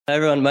Hi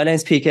everyone, my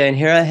name's PK, and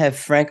here I have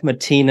Frank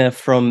Martina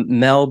from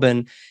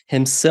Melbourne.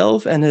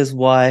 Himself and his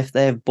wife,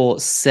 they have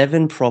bought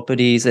 7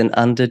 properties in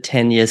under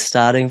 10 years,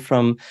 starting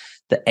from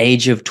the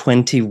age of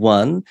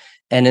 21.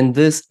 And in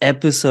this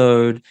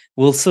episode,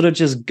 we'll sort of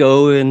just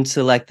go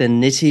into like the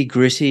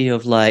nitty-gritty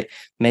of like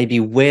maybe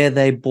where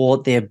they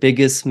bought, their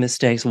biggest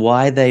mistakes,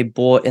 why they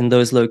bought in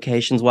those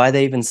locations, why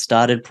they even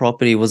started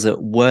property, was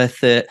it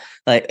worth it?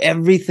 Like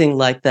everything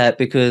like that,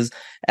 because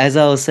as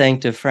I was saying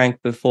to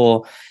Frank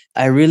before,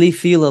 I really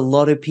feel a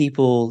lot of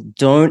people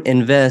don't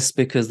invest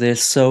because they're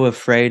so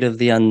afraid of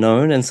the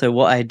unknown. And so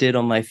what I did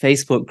on my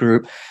Facebook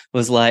group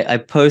was like I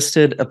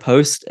posted a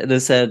post that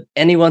said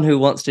anyone who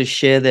wants to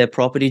share their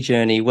property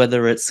journey,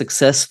 whether it's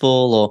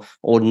successful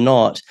or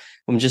not,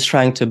 I'm just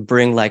trying to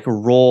bring like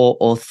raw,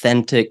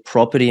 authentic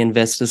property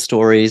investor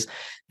stories.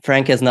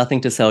 Frank has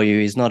nothing to sell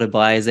you. He's not a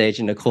buyer's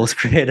agent, a course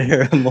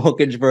creator, a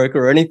mortgage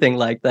broker, or anything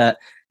like that.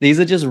 These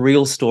are just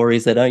real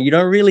stories that you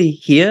don't really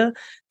hear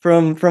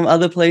from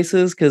other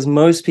places, because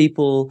most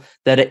people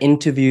that are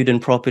interviewed in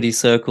property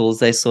circles,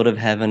 they sort of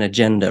have an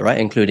agenda, right?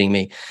 Including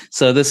me.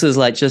 So this is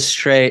like just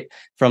straight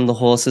from the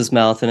horse's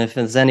mouth. And if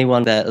there's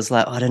anyone that is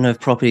like, I don't know if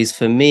property is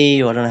for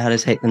me, or I don't know how to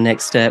take the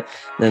next step,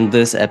 then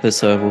this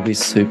episode will be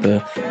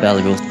super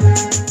valuable.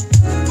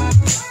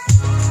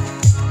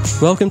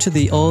 Welcome to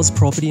the Oz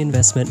Property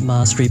Investment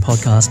Mastery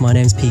Podcast. My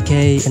name's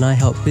PK, and I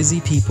help busy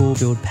people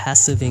build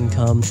passive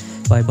income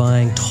by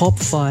buying top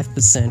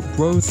 5%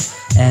 growth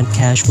and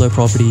cash flow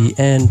property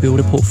and build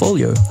a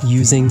portfolio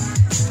using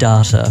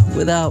data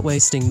without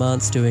wasting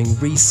months doing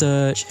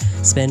research,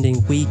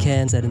 spending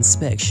weekends at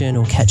inspection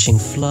or catching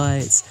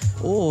flights,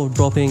 or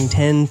dropping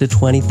 $10,000 to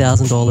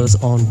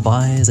 $20,000 on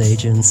buyer's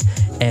agents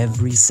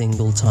every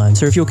single time.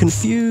 So if you're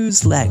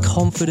confused, lack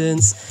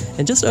confidence,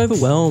 and just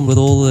overwhelmed with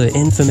all the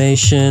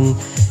information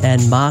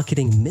and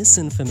marketing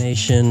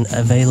misinformation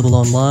available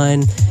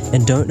online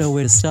and don't know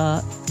where to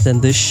start, then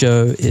this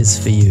show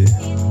is for you.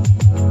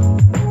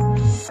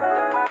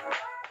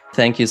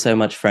 Thank you so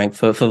much, Frank,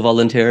 for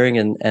volunteering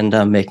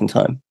and making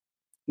time.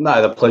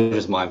 No, the pleasure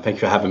is mine. Thank you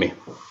for having me.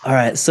 All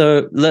right,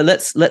 so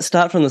let's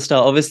start from the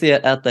start. Obviously,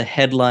 at the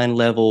headline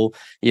level,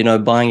 you know,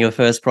 buying your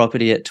first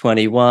property at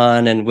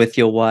 21 and with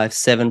your wife,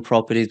 7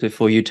 properties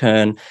before you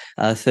turn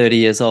 30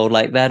 years old.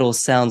 Like that all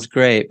sounds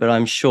great, but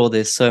I'm sure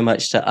there's so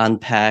much to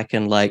unpack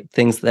and like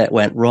things that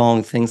went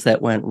wrong, things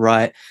that went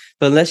right.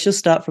 But let's just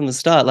start from the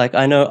start. Like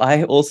I know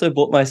I also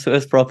bought my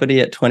first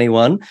property at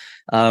 21,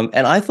 and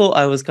I thought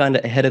I was kind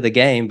of ahead of the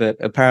game, but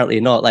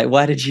apparently not. Like,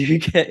 why did you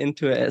get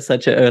into it at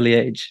such an early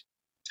age?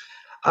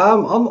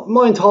 I'm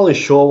not entirely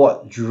sure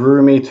what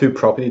drew me to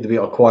property, to be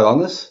quite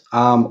honest.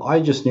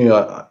 I just knew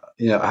I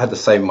had to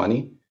save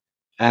money,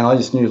 and I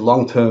just knew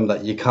long term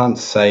that you can't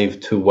save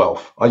to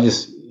wealth. I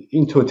just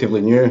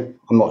intuitively knew.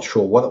 I'm not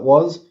sure what it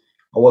was.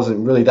 I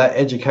wasn't really that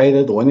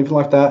educated or anything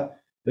like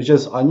that. It's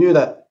just I knew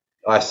that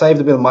I saved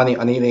a bit of money.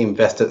 I need to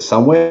invest it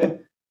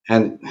somewhere,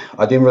 and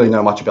I didn't really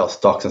know much about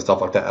stocks and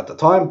stuff like that at the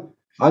time.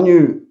 I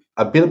knew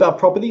a bit about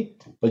property,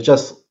 but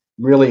just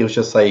really it was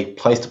just a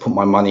place to put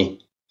my money.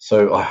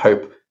 So I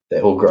hope that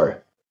it will grow.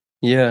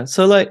 Yeah.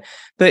 So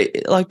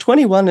but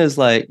 21 is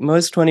like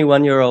most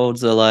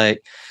 21-year-olds are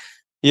like,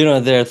 you know,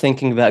 they're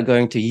thinking about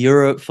going to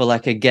Europe for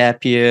like a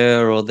gap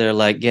year, or they're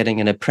like getting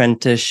an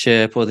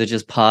apprenticeship, or they're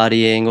just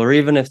partying, or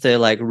even if they're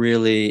like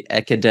really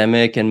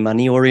academic and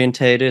money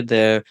orientated,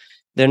 they're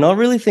not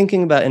really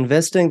thinking about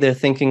investing. They're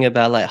thinking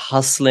about like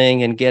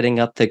hustling and getting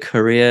up the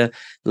career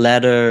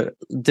ladder.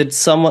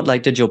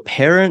 Did your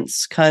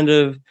parents kind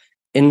of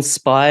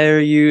inspire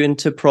you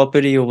into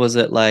property, or was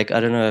it like, I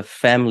don't know, a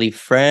family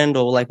friend,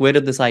 or like where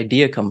did this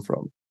idea come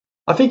from?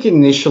 I think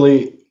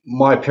initially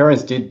my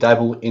parents did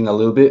dabble in a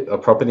little bit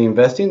of property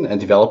investing and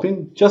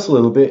developing, just a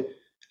little bit,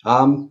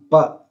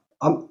 but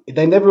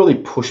they never really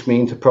pushed me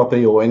into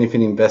property or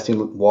anything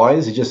investing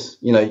wise. It just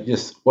you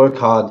just work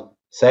hard,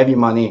 save your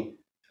money,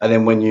 and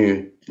then when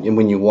you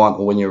want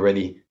or when you're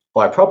ready,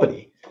 buy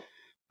property.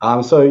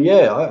 So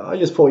yeah, I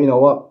just thought, you know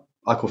what,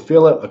 I could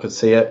feel it, I could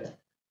see it.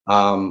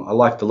 I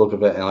liked the look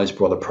of it, and I just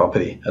bought a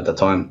property at the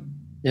time.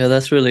 Yeah,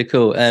 that's really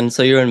cool. And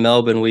so you're in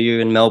Melbourne. Were you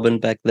in Melbourne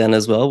back then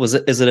as well? Is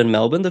it in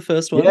Melbourne, the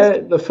first one? Yeah,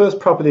 the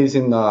first property is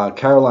in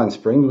Caroline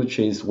Springs, which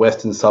is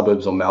western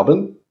suburbs of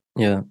Melbourne.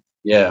 Yeah.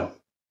 Yeah.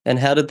 And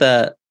how did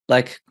that,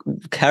 like,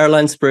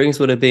 Caroline Springs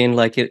would have been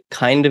like it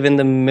kind of in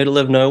the middle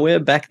of nowhere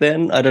back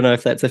then? I don't know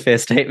if that's a fair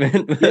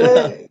statement.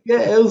 Yeah,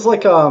 it was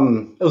like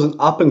it was an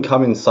up and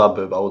coming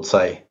suburb, I would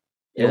say.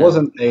 Yeah. It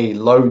wasn't a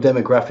low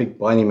demographic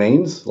by any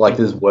means, like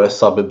there's worse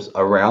suburbs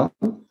around,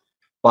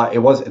 but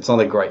it's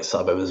not a great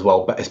suburb as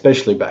well, but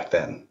especially back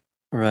then.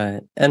 Right.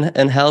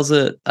 And how's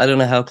it, I don't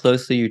know how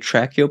closely you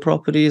track your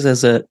properties.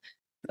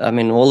 I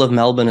mean, all of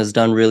Melbourne has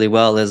done really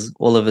well, as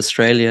all of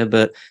Australia,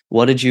 but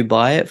what did you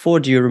buy it for?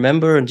 Do you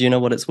remember, and do you know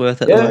what it's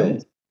worth at the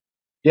moment?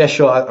 Yeah,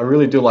 sure. I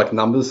really do like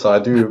numbers, so I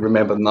do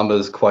remember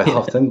numbers quite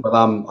often. But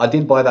I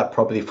did buy that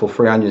property for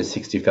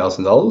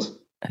 $360,000.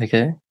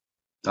 Okay.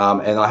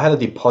 And I had a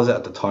deposit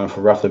at the time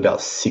for roughly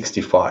about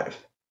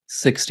 65.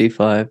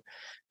 65.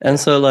 And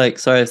so, like,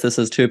 sorry if this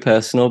is too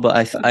personal,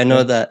 but I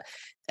know that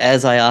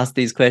as I ask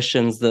these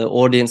questions, the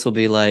audience will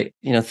be like,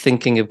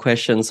 thinking of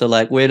questions. So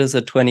like, where does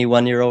a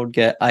 21-year-old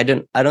get? I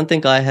don't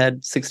think I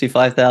had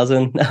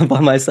 65,000 by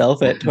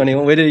myself at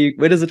 21. Where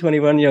does a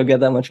 21-year-old get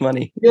that much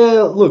money?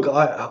 Yeah, look,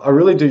 I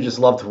really do just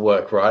love to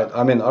work, right?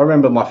 I mean, I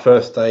remember my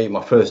first day,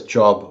 my first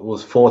job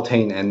was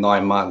 14 and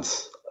 9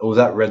 months. It was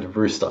at Red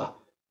Rooster.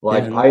 Yeah,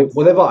 Like nice.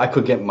 whatever I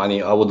could get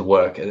money, I would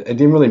work. It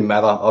didn't really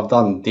matter. I've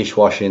done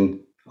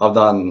dishwashing, I've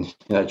done,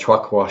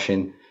 truck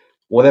washing,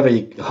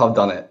 I've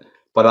done it.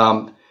 But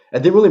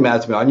it didn't really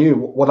matter to me. I knew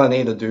what I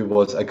needed to do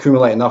was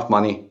accumulate enough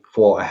money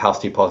for a house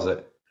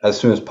deposit as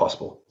soon as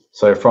possible.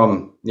 So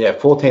from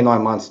 14,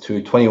 9 months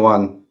to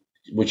 21,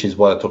 which is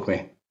what it took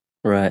me.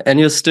 Right. And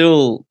you're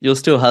still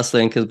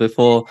hustling because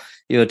before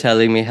you were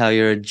telling me how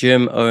you're a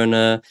gym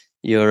owner,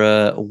 you're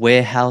a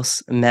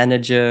warehouse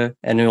manager,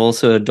 and you're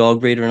also a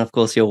dog breeder, and of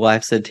course your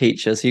wife's a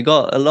teacher. So you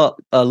got a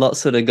lot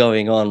sort of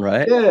going on,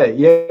 right?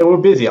 Yeah, we're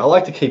busy. I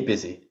like to keep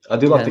busy. I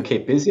do like to Yeah.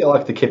 keep busy. I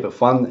like to keep it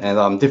fun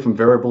and different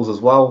variables as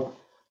well.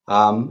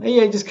 And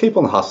yeah, just keep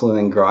on hustling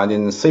and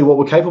grinding and see what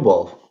we're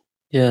capable of.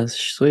 Yeah,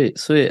 sweet,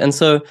 sweet. And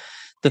so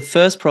the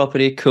first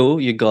property, cool,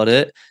 you got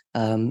it.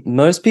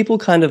 Most people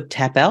kind of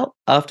tap out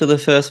after the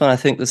first one. I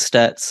think the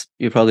stats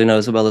you probably know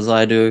as well as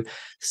I do,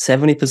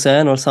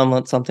 70% or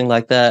something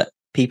like that.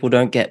 People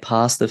don't get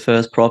past the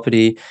first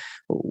property.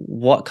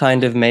 What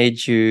kind of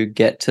made you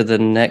get to the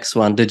next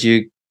one? Did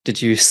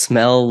you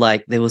smell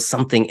like there was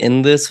something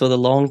in this for the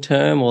long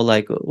term, or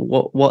like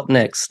what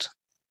next?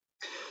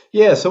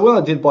 Yeah, so when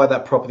I did buy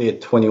that property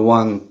at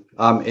 21,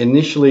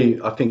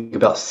 initially, I think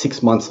about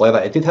 6 months later,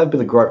 it did have a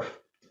bit of growth.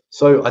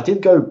 So I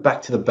did go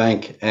back to the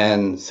bank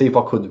and see if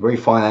I could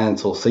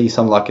refinance or see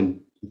something I can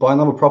buy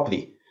another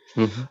property.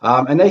 Mhm.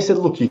 And they said,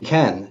 look, you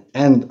can.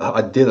 And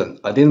I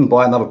didn't. I didn't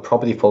buy another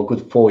property for a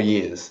good 4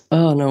 years.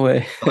 Oh, no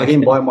way. I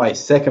didn't buy my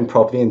second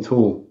property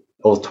until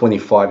I was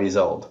 25 years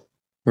old,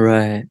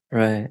 Right,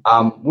 right.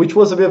 which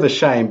was a bit of a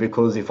shame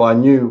because if I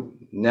knew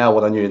now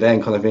what I knew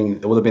then, kind of thing,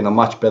 it would have been a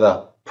much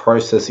better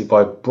process if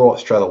I brought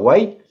straight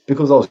away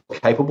because I was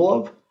capable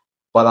of.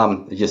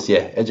 But just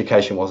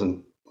education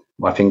wasn't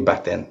my thing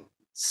back then.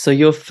 So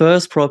your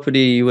first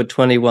property, you were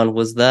 21,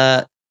 was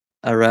that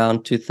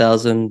around And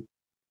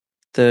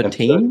thir-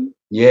 2013?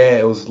 yeah,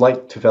 it was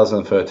late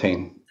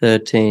 2013.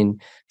 13.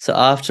 So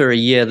after a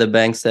year, the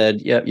bank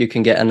said, yep, you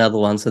can get another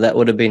one. So that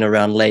would have been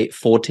around late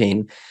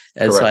 14.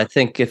 And so I Correct.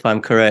 think if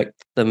I'm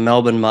correct, the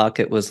Melbourne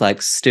market was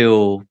like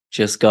still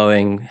just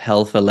going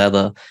hell for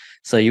leather.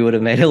 So you would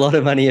have made a lot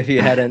of money if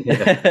you hadn't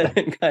Yeah.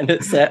 kind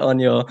of sat on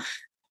your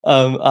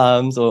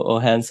arms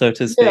or hands, so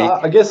to Yeah,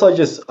 speak. I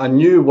guess I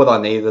knew what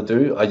I needed to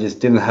do. I just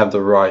didn't have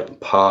the right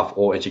path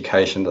or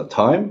education at the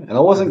time, and I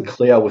wasn't Mhm.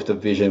 clear with the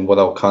vision what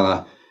I kind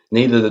of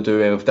needed to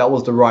do, and if that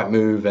was the right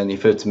move, and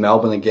if it's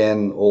Melbourne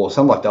again or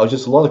something like that. It was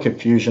just a lot of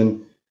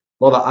confusion,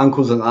 a lot of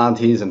uncles and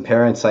aunties and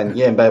parents saying,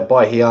 "Yeah, babe,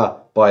 buy here,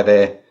 buy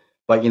there,"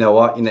 but you know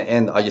what? In the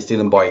end, I just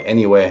didn't buy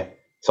anywhere,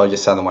 so I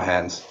just sat on my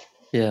hands.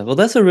 Yeah, well,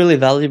 that's a really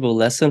valuable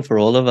lesson for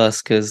all of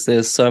us because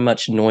there's so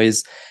much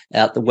noise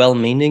out the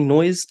well-meaning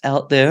noise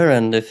out there,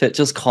 and if it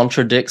just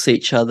contradicts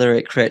each other,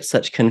 it creates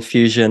such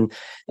confusion,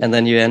 and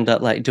then you end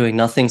up like doing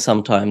nothing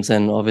sometimes,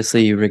 and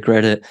obviously you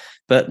regret it.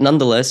 But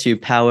nonetheless, you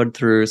powered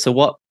through. So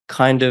what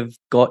kind of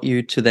got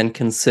you to then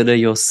consider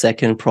your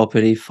second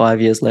property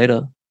 5 years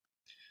later?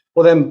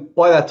 Well, then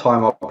by that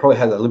time, I probably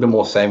had a little bit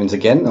more savings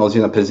again. I was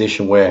in a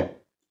position where,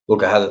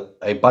 look, I had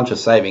a bunch of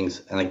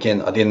savings, and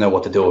again, I didn't know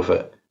what to do with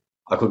it.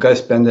 I could go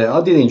spend it. I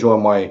did enjoy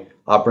my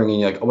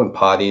upbringing. Like I went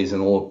parties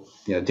and all,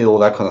 did all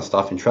that kind of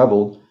stuff and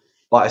traveled,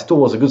 but I still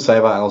was a good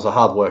saver and I was a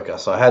hard worker.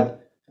 So I had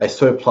a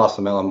surplus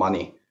amount of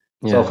money.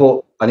 So I Yeah.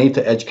 thought I need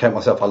to educate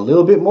myself a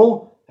little bit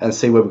more and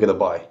see where we're going to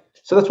buy.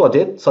 So that's what I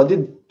did. So I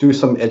did do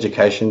some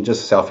education,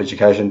 just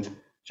self-education,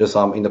 just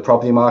in the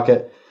property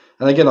market.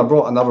 And again, I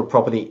brought another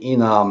property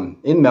in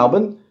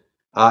Melbourne,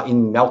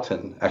 in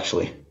Melton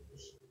actually.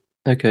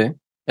 Okay.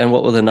 And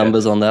what were the Yeah.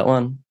 numbers on that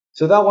one?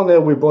 So that one there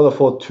we bought it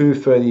for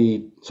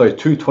 230, sorry,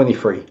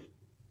 223.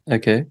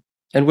 Okay.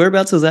 And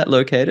whereabouts is that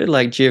located?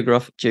 Like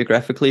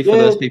geographically for Yeah,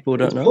 those people who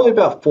don't it's know? probably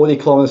about 40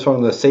 kilometers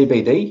from the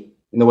CBD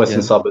in the western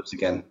Yeah. suburbs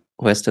again.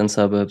 Western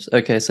suburbs.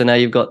 Okay, so now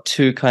you've got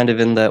two kind of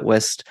in that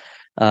west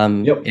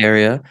Yep.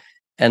 area.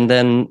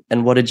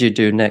 And what did you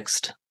do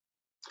next?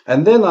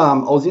 And then I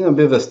was in a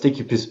bit of a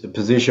sticky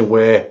position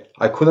where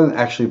I couldn't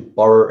actually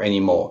borrow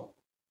anymore.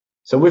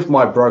 So with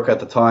my broker at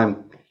the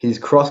time, he's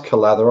cross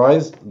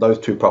collateralized those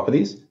two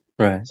properties.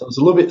 Right. So I was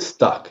a little bit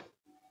stuck.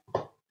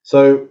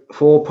 So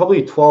for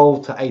probably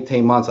 12 to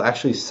 18 months, I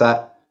actually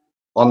sat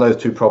on those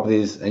two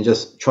properties and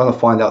just trying to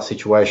find out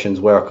situations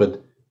where I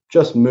could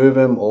just move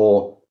them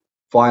or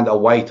find a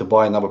way to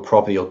buy another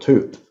property or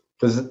two.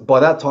 Because by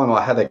that time,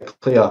 I had a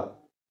clear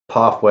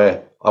path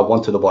where I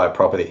wanted to buy a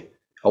property.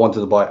 I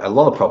wanted to buy a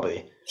lot of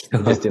property. I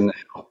just didn't.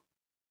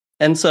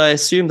 And so I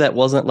assume that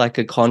wasn't like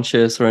a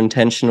conscious or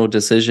intentional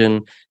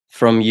decision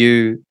from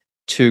you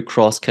to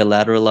cross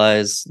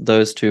collateralize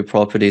those two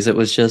properties. It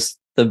was just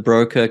the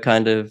broker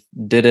kind of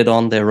did it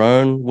on their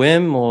own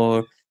whim,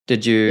 or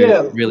did you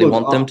Yeah, really look,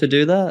 want them to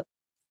do that?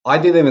 I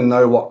didn't even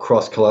know what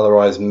cross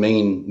collateralized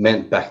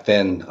meant back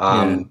then.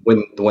 Yeah.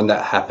 When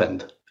that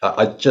happened,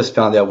 I just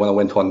found out when I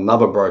went to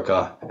another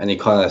broker, and he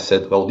kind of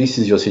said, "Well, this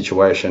is your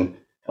situation,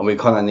 and we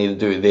kind of need to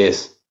do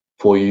this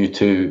for you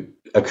to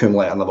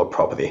accumulate another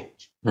property."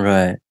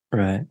 Right,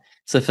 right.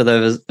 So for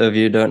those of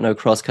you who don't know,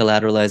 cross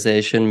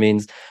collateralization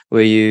means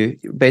where you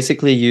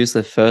basically use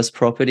the first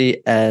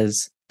property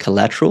as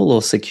collateral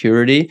or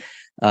security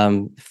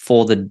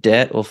for the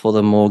debt or for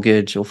the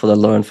mortgage or for the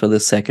loan for the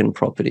second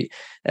property.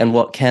 And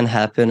what can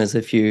happen is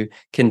if you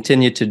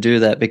continue to do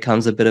that,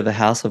 becomes a bit of a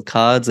house of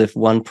cards. If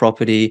one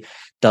property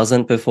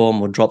doesn't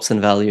perform or drops in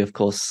value, of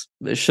course,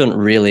 it shouldn't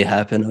really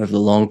happen over the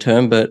long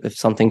term. But if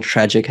something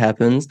tragic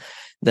happens,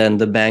 then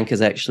the bank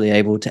is actually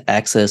able to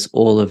access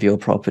all of your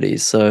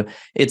properties. So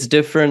it's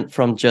different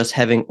from just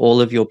having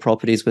all of your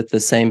properties with the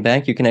same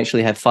bank. You can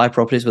actually have 5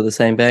 properties with the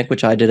same bank,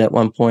 which I did at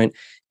one point,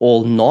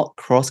 all not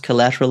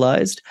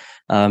cross-collateralized.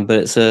 But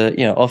it's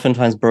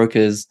oftentimes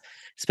brokers,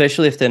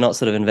 especially if they're not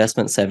sort of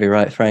investment savvy,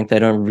 right, Frank? They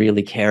don't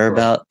really care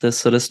about this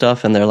sort of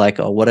stuff. And they're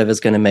like, oh, whatever's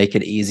going to make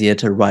it easier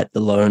to write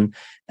the loan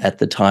at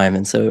the time.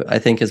 And so I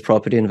think as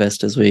property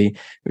investors, we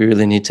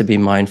really need to be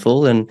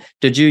mindful. And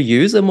did you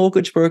use a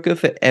mortgage broker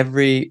for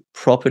every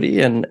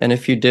property? And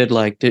if you did,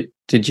 like,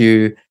 did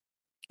you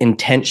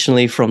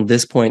intentionally from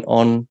this point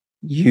on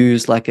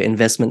use like an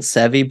investment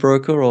savvy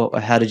broker, or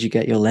how did you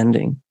get your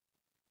lending?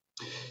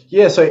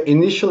 Yeah, so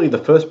initially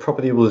the first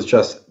property was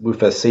just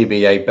with a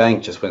CBA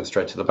bank, just went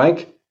straight to the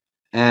bank.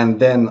 And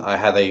then I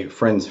had a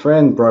friend's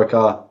friend,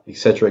 broker,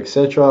 etc.,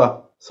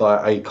 etc. So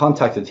I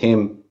contacted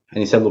him and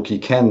he said, look, you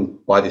can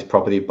buy this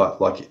property,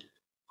 but like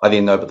I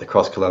didn't know about the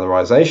cross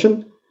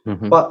collateralization.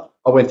 Mm-hmm. But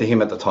I went to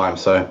him at the time.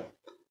 So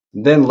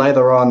then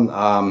later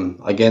on,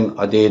 again,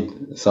 I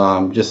did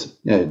some just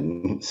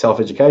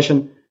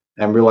self-education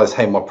and realized,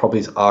 hey, my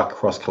properties are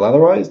cross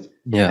collateralized.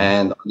 Yeah.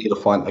 And I need to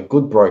find a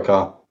good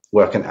broker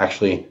where I can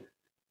actually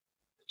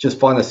just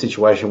find a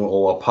situation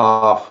or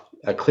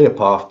a clear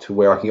path to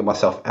where I can get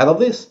myself out of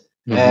this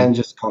and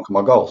just conquer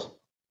my goals.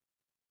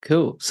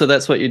 Cool. So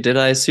that's what you did,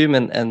 I assume,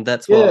 and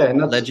that's what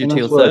led you to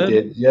your third? I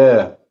did.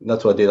 Yeah,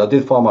 that's what I did. I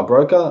did find my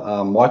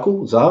broker,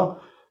 Michael Zar.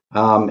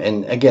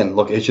 And again,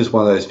 look, it's just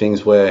one of those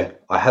things where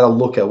I had a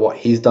look at what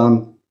he's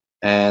done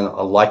and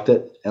I liked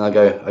it. And I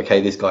go,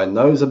 okay, this guy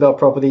knows about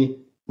property.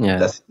 Yeah.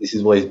 This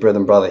is what his bread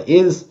and butter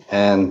is.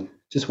 And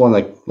just want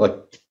to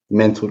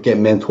get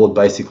mentored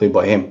basically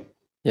by him.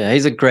 Yeah,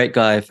 he's a great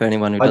guy for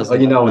anyone who doesn't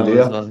know him, do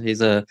you? as well.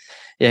 He's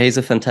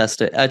a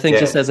fantastic. I think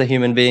just as a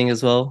human being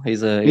as well,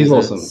 he's awesome. He's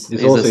awesome.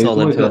 a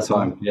solid person.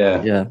 Time.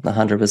 Yeah,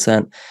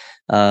 100%.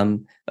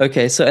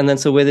 Okay,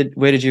 so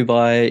where did you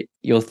buy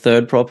your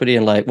third property,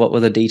 and like what were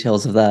the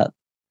details of that?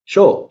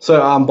 Sure.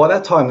 So by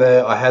that time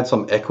there, I had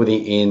some equity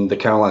in the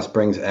Caroline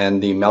Springs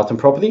and the Melton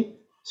property.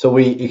 So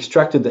we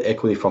extracted the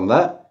equity from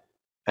that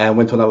and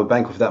went to another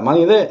bank with that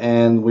money there,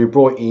 and we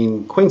brought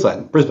in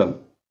Queensland, Brisbane.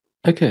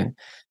 Okay.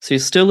 So you're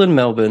still in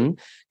Melbourne.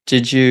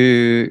 Did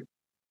you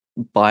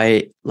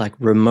buy like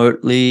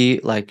remotely,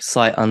 like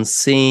sight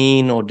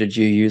unseen, or did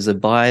you use a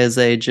buyer's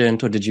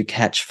agent, or did you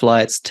catch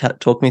flights?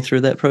 Talk me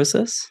through that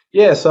process.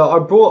 Yeah, so I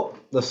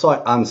brought the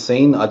sight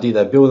unseen. I did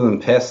a building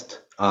and pest.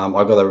 I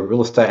got a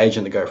real estate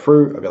agent to go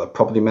through. I got a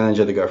property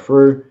manager to go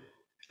through,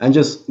 and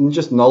just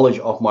knowledge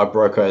of my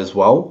broker as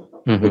well,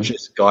 which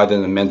just guided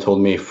and mentored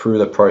me through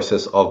the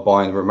process of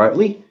buying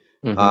remotely.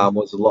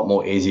 Was a lot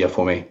more easier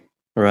for me.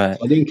 Right.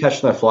 So I didn't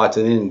catch no flights.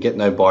 I didn't get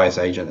no buyer's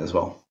agent as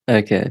well.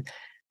 Okay.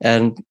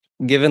 And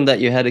given that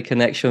you had a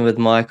connection with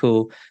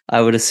Michael, I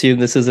would assume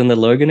this is in the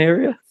Logan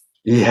area?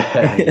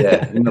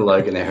 Yeah, in the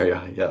Logan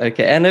area, yeah.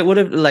 Okay. And it would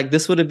have,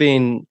 this would have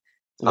been,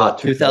 what,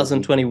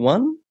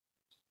 2021?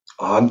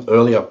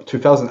 Earlier,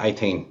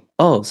 2018.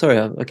 Oh, sorry.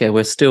 Okay,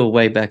 we're still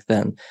way back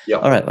then. Yeah.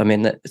 All right. I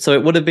mean, so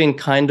it would have been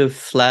kind of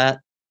flat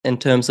in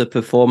terms of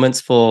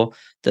performance for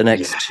the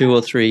next 2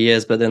 or 3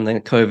 years, but then the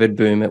COVID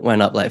boom, it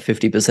went up like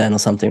 50% or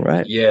something,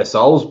 right? Yeah.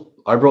 So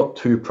I brought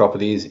 2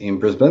 properties in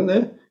Brisbane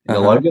there, in the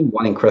Logan,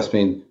 one in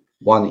Crestmead,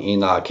 one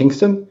in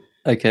Kingston.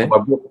 Okay. I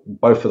bought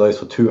both of those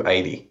for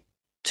 280.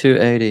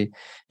 280.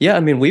 Yeah, I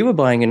mean, we were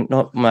buying in,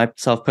 not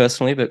myself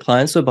personally, but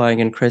clients were buying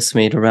in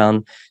Crestmead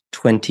around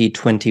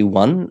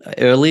 2021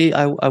 early,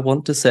 I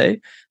want to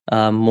say,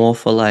 more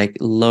for like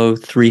low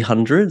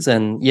 300s.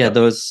 And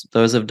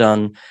those have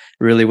done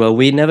really well.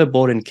 We never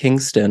bought in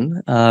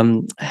Kingston.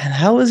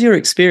 How was your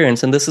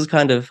experience? And this is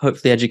kind of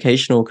hopefully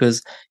educational,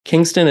 because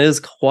Kingston is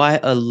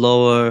quite a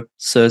lower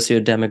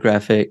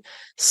socio-demographic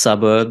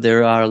suburb.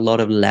 There are a lot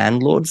of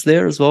landlords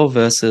there as well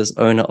versus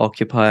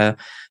owner-occupier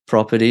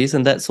properties.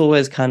 And that's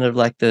always kind of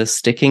like the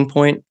sticking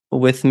point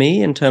with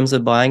me in terms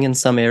of buying in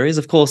some areas.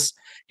 Of course,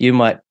 you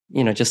might,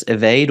 just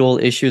evade all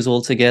issues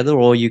altogether,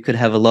 or you could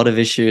have a lot of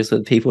issues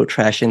with people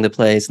trashing the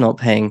place, not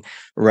paying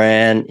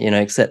rent,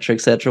 et cetera,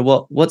 et cetera.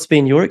 What's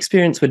been your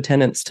experience with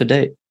tenants to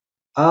date?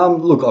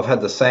 Look, I've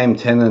had the same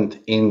tenant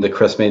in the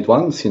Crestmead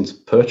one since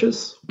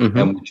purchase,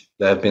 and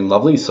they've been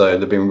lovely. So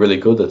they've been really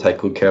good. They take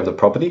good care of the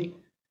property.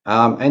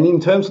 And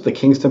in terms of the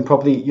Kingston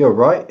property, you're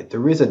right.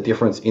 There is a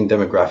difference in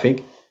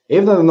demographic.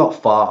 even though they're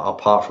not far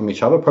apart from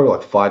each other, probably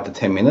like 5 to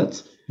 10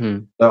 minutes. Hmm.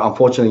 So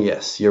unfortunately,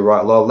 yes, you're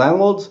right. A lot of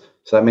landlords,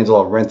 so that means a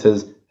lot of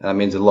renters, and that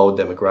means a lower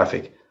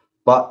demographic.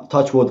 But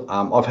touch wood,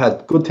 I've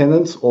had good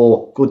tenants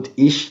or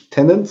good-ish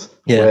tenants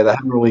Yeah. where they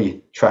haven't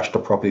really trashed the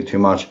property too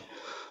much.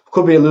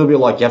 Could be a little bit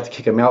like you have to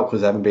kick them out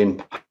because they haven't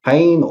been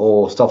paying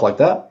or stuff like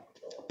that.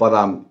 But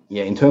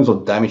yeah, in terms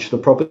of damage to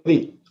the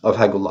property, I've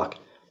had good luck.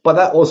 But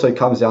that also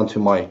comes down to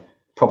my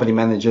property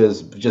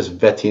managers just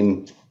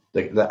vetting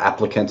the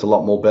applicants a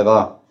lot more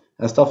better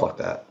and stuff like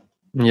that.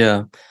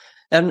 Yeah.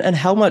 And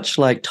how much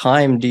like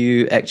time do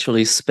you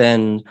actually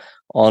spend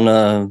on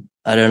a,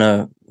 I don't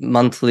know,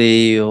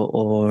 monthly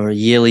or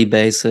yearly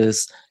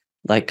basis,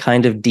 like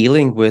kind of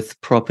dealing with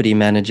property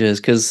managers?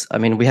 Because I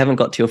mean, we haven't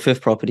got to your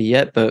fifth property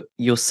yet, but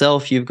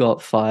yourself, you've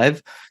got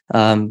five.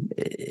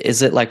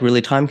 Is it like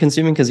really time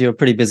consuming? Because you're a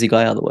pretty busy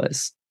guy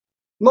otherwise.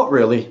 Not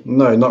really.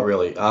 No, not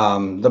really.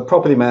 The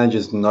property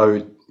managers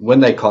know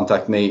when they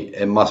contact me,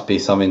 it must be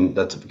something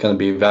that's going to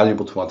be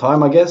valuable to my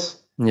time, I guess.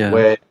 Yeah.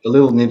 Where the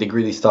little nitty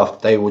gritty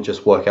stuff they will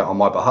just work out on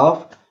my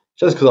behalf,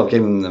 just because I've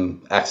given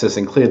them access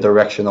and clear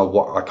direction of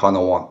what I kind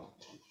of want.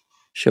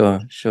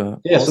 Sure, sure.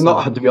 Yeah, so Awesome.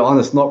 not to be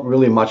honest, not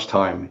really much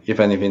time, if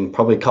anything,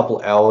 probably a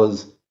couple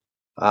hours,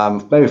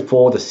 maybe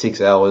 4 to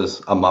 6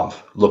 hours a month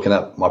looking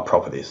at my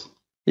properties.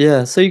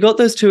 Yeah, so you got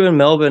those two in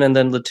Melbourne and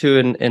then the two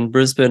in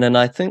Brisbane. And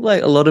I think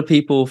like a lot of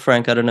people,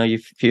 Frank, I don't know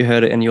if you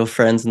heard it in your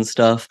friends and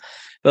stuff,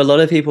 but a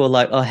lot of people are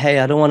like, oh, hey,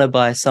 I don't want to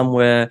buy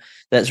somewhere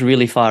that's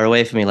really far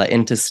away from me, like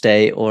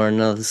interstate or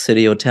another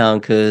city or town,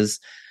 because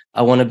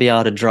I want to be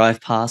able to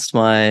drive past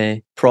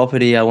my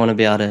property. I want to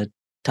be able to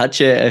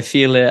touch it, I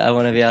feel it. I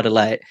want to be able to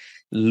like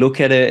look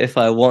at it if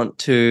I want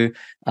to.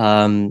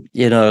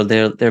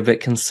 They're a bit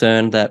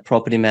concerned that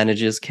property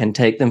managers can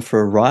take them for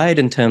a ride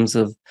in terms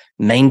of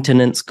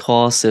maintenance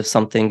costs if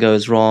something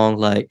goes wrong,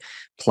 like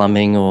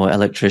plumbing or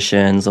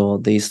electricians or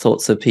these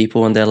sorts of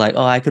people, and they're like,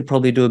 oh, I could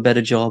probably do a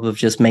better job of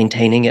just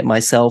maintaining it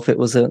myself if it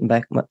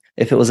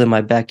was in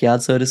my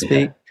backyard, so to Yeah.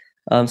 speak.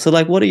 So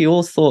like, what are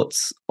your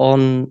thoughts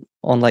on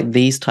like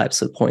these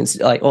types of points,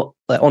 like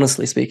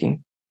honestly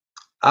speaking?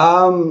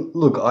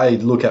 Look, I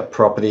look at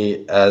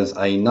property as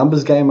a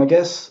numbers game, I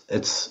guess.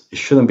 It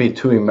shouldn't be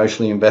too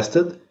emotionally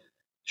invested.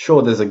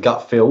 Sure, there's a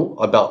gut feel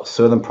about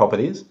certain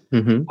properties,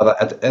 Mm-hmm.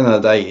 but at the end of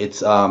the day,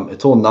 it's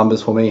all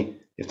numbers for me.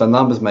 If the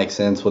numbers make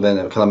sense, well, then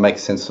it kind of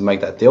makes sense to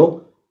make that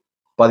deal.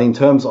 But in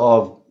terms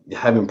of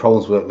having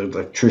problems with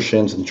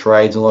electricians and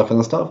trades and all that kind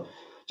of stuff,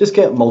 just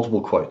get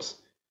multiple quotes.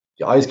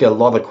 Yeah, I just get a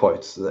lot of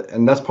quotes,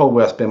 and that's probably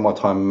where I spend my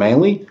time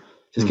mainly.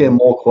 Just getting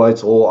more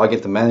quotes, or I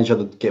get the manager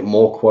to get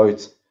more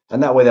quotes,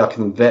 and that way I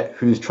can vet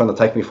who's trying to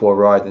take me for a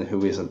ride and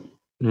who isn't.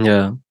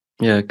 Yeah.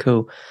 Yeah,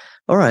 cool.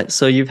 All right.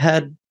 So you've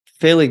had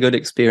fairly good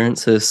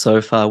experiences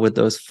so far with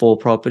those four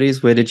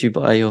properties. Where did you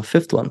buy your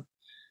fifth one?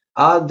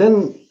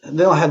 Then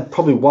I had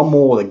probably one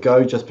more to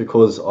go just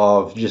because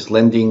of just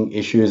lending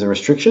issues and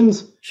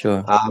restrictions.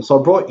 Sure. So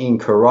I brought in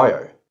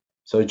Corio,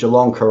 so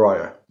Geelong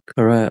Corio.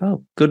 Correct.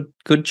 Oh,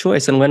 good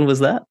choice. And when was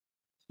that?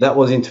 That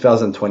was in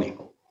 2020.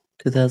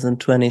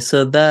 2020.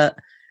 So that,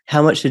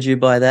 how much did you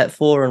buy that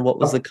for, and what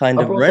was the kind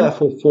I of brought rent? that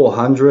for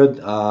 400.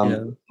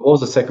 Yeah. What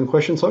was the second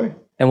question? Sorry.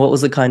 And what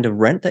was the kind of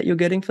rent that you're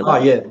getting for Oh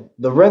that? yeah,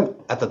 the rent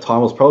at the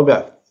time was probably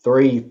about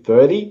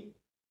 330,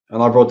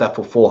 and I brought that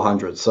for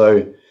 400.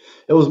 So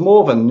it was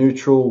more of a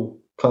neutral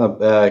kind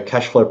of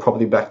cash flow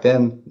property back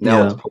then.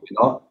 Now it's Yeah. probably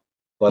not.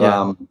 But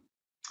Yeah.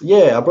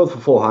 yeah, I brought it for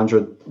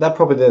 400. That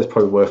property there is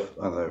probably worth,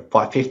 I don't know,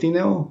 550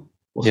 now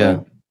or Yeah.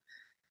 so.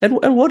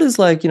 And what is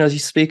like, you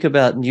speak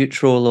about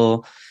neutral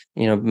or,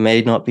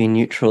 may not be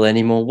neutral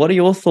anymore. What are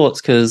your thoughts?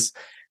 Because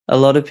a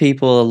lot of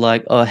people are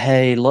like, oh,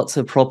 hey, lots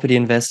of property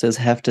investors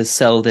have to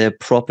sell their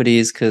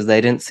properties because they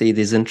didn't see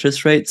these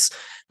interest rates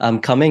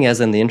coming,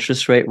 as in the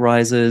interest rate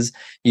rises.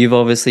 You've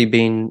obviously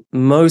been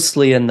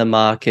mostly in the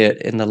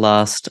market in the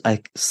last,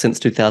 since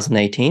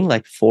 2018,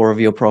 like four of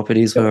your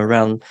properties Yep. were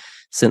around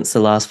since the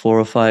last 4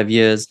 or 5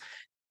 years.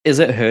 Is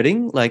it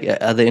hurting? Like,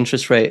 are the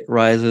interest rate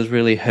rises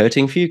really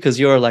hurting for you? Because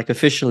you're like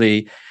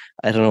officially,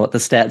 I don't know what the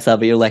stats are,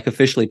 but you're like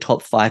officially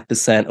top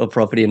 5% of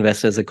property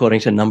investors according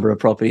to number of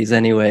properties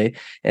anyway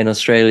in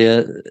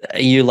Australia. Are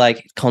you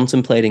like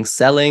contemplating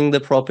selling the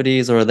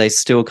properties, or are they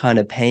still kind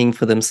of paying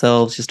for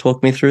themselves? Just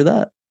talk me through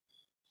that.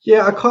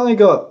 Yeah, I kind of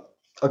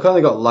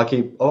got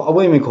lucky. I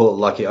wouldn't even call it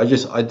lucky. I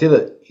did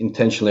it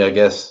intentionally, I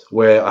guess,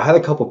 where I had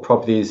a couple of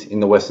properties in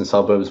the western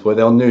suburbs where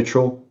they were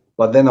neutral,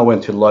 but then I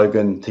went to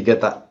Logan to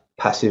get that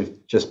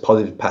just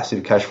positive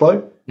passive cash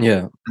flow,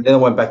 Yeah. and then I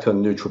went back to a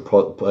neutral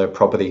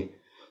property.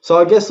 So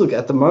I guess, look,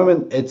 at the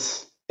moment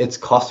it's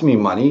costing me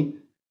money,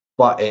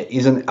 but it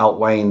isn't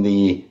outweighing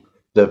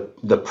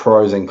the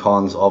pros and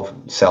cons of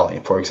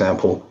selling. For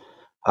example,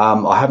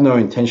 I have no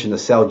intention to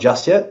sell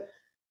just yet.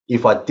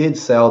 If I did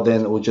sell,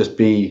 then it would just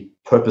be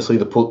purposely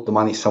to put the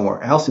money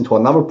somewhere else into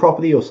another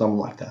property or something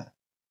like that.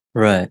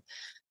 Right.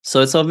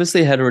 So it's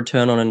obviously had a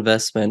return on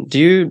investment.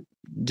 Do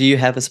you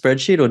have a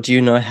spreadsheet, or do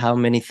you know how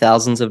many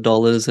thousands of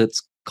dollars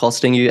it's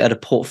costing you at a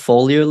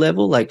portfolio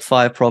level, like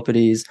five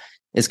properties?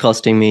 is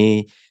costing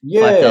me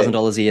Yeah,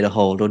 $5,000 a year to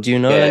hold, or do you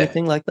know yeah.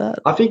 anything like that?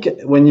 I think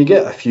when you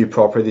get a few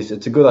properties,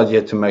 it's a good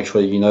idea to make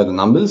sure you know the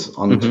numbers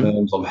on Mm-hmm.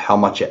 terms of how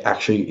much it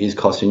actually is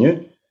costing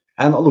you.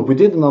 And look, we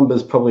did the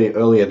numbers probably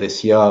earlier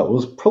this year. It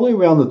was probably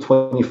around the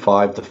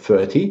 25 to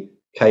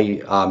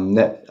 30K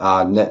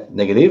net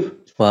negative.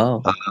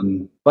 Wow.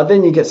 But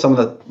then you get some of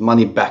the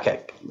money back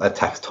at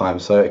tax time,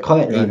 so it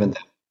kind of Right. evened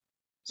out.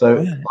 So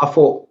Right. I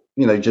thought,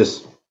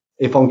 just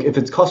if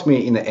it's cost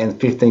me in the end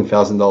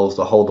 $15,000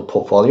 to hold the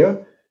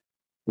portfolio,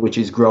 which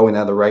is growing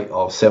at a rate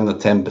of 7 to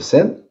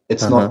 10%,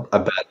 it's Uh-huh. not a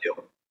bad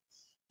deal.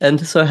 And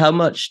so how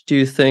much do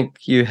you think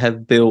you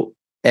have built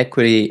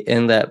equity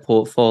in that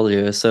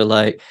portfolio? So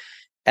like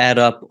add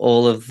up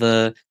all of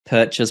the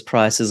purchase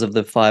prices of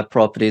the five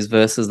properties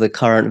versus the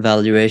current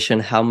valuation.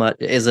 How much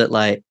is it,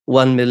 like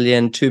 1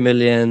 million, 2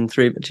 million,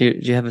 3? Do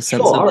you have a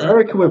sense of Sure, I that?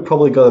 reckon we've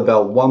probably got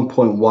about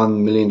 $1.1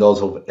 million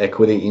of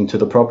equity into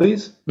the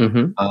properties.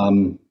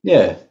 Mm-hmm.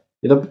 Yeah,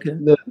 Okay.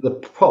 the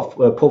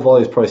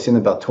portfolio is probably sitting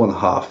about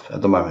 2.5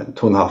 at the moment,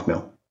 2.5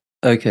 mil.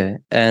 Okay.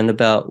 And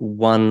about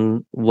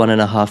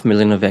 1.5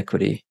 million of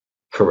equity.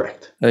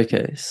 Correct.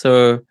 Okay.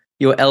 So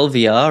your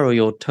LVR or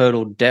your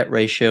total debt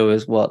ratio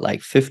is what,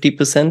 like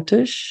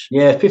 50%-ish?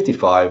 Yeah,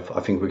 55.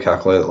 I think we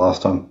calculated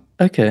last time.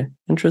 Okay,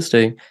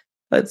 interesting.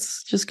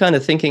 That's just kind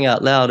of thinking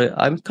out loud.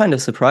 I'm kind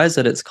of surprised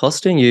that it's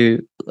costing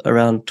you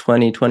around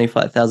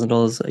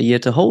 $25,000 a year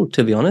to hold,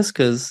 to be honest,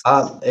 because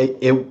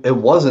It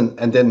wasn't,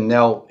 and then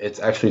now it's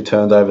actually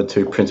turned over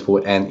to principal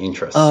and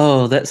interest.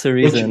 oh, that's the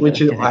Which reason.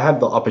 which is I Okay. have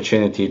the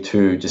opportunity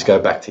to just go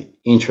back to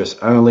interest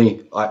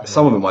only.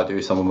 Some of Yeah. them I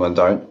do, some of them I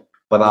don't.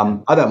 But Yeah.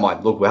 I don't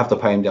mind. Look, we have to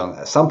pay them down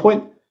at some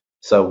point,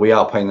 so we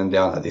are paying them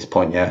down at this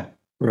point. Yeah.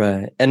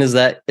 Right. And is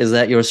that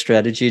your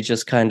strategy?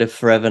 Just kind of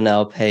forever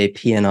now pay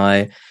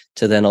P&I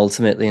to then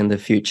ultimately in the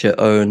future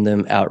own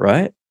them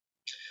outright?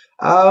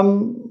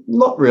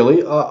 Not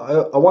really.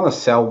 I want to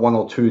sell one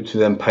or two to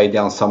then pay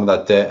down some of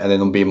that debt, and then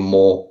there'll be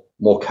more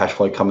cash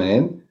flow coming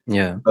in.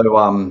 Yeah.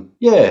 So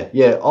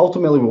yeah.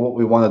 Ultimately, what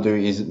we want to do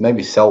is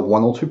maybe sell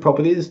one or two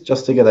properties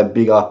just to get a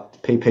bigger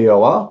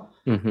PPOR.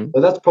 Mm-hmm. So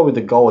that's probably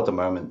the goal at the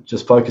moment.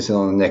 Just focusing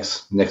on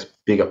the next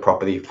bigger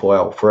property for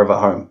our forever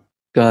home.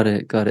 Got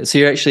it. Got it. So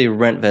you're actually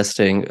rent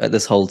vesting at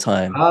this whole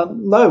time.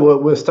 No,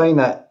 we're staying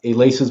at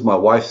Elisa's, my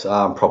wife's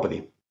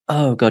property.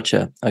 Oh,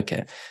 gotcha.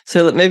 Okay.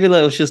 So maybe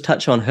let's just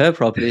touch on her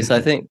property. So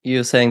I think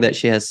you're saying that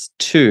she has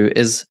two.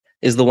 Is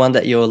the one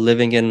that you're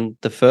living in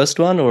the first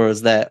one, or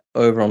is that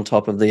over on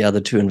top of the other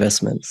two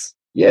investments?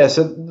 Yeah,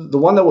 so the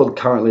one that we're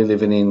currently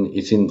living in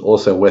is in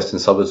also western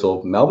suburbs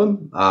of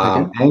Melbourne,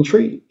 Okay.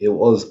 Antrim. It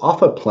was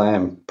off a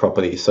plan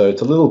property, so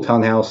it's a little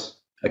townhouse,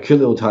 a cute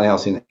little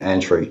townhouse in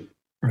Antrim.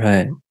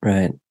 Right,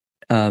 right.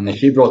 And Um,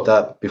 she brought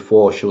that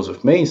before she was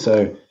with me,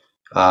 so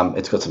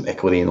it's got some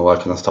equity and all that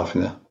kind of stuff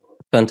in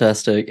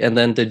Fantastic. And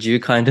then did you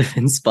kind of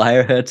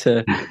inspire her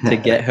to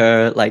get there.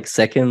 her like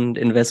second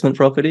investment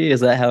property?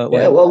 Is that how it Yeah,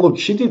 went? well, look,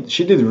 she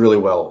did really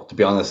well, to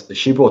be honest.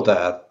 She brought that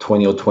at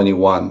 20 or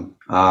 21.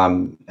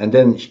 And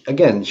then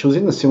again, she was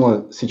in a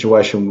similar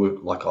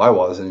situation like I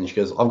was, and she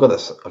goes, I've got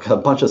a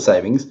bunch of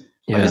savings.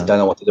 I just Yeah, don't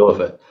know what to do with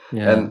it.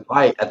 yeah. And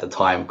I, at the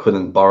time,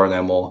 couldn't borrow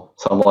no more.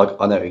 So I'm like,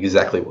 I know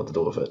exactly what to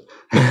do with it.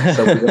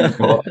 So we went and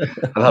bought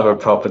another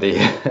property.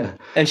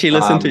 And she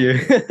listened to um,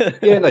 you.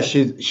 yeah, no,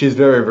 she's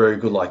very, very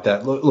good like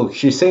that. Look,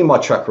 she's seen my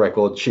track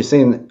record. She's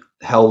seen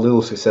how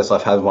little success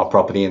I've had with my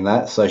property in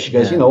that. So she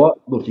goes, you Yeah, know what?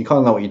 Look, you kind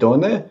of know what you're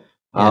doing there.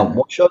 yeah.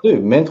 What should I do?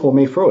 Mentor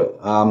me through it.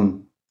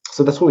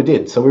 So that's what we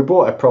did. So we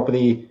bought a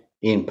property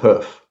in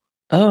Perth.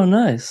 Oh,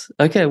 nice.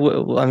 Okay,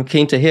 I'm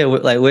keen to hear.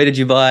 Like, where did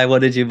you buy?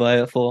 What did you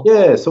buy it for?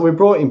 Yeah, so we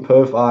brought in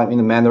Perth in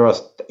the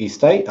Mandurah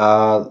estate.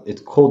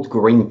 It's called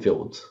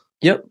Greenfields.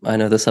 Yep, I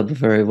know the suburb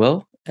very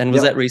well. And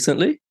was that Yep.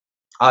 recently?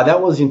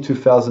 That was in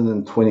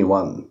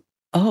 2021.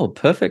 Oh,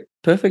 perfect,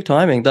 perfect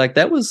timing. Like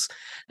that was,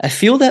 I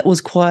feel that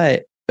was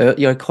quite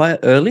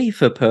early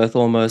for Perth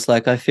almost.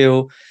 Like I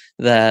feel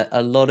that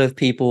a lot of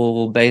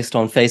people based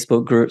on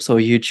Facebook groups or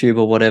YouTube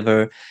or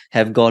whatever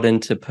have got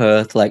into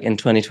Perth like in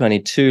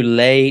 2022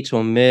 late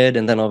or mid,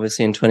 and then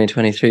obviously in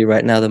 2023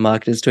 right now the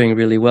market is doing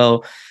really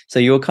well. So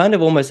you're kind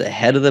of almost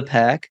ahead of the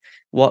pack.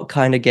 What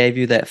kind of gave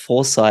you that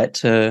foresight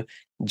to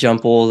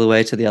jump all the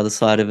way to the other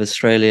side of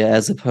Australia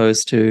as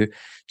opposed to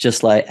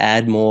just like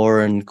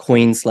Ardmore and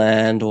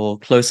Queensland or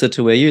closer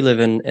to where you live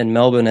in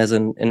Melbourne as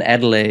in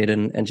Adelaide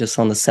and just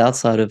on the south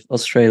side of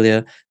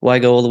Australia? Why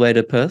go all the way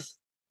to Perth?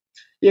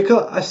 Yeah,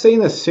 'cause I've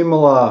seen a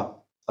similar,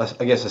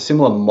 I guess, a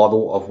similar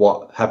model of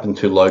what happened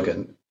to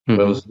Logan, where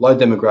it Hmm. was low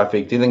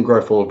demographic, didn't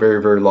grow for a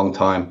very, very long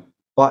time,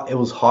 but it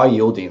was high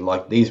yielding.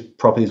 Like these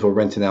properties were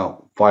renting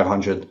out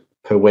 500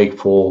 per week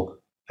for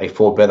a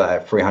four bedder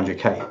at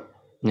 300K.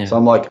 So Yeah.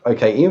 I'm like,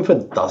 okay, even if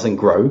it doesn't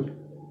grow,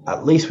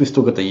 at least we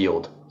still got the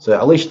yield. So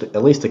at least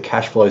the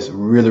cash flow is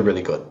really,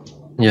 really good.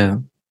 Yeah.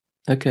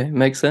 Okay.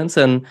 Makes sense.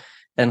 And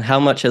how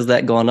much has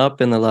that gone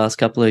up in the last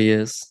couple of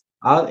years?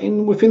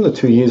 In within the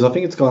 2 years, I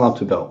think it's gone up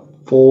to about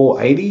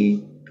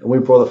 480, and we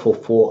brought it for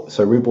four.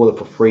 So we bought it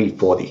for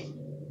 340.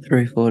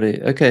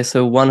 340. Okay,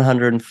 so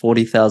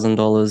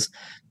 $140,000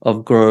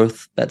 of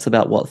growth. That's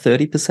about what,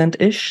 30%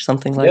 ish,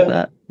 something like Yeah,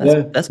 that.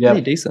 yeah, That's yeah.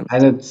 pretty decent.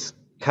 And it's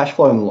cash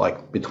flowing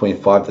like between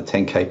 5 to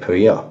 10K per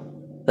year.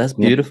 That's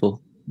Yeah,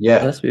 beautiful. yeah,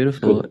 That's it's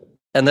beautiful. good.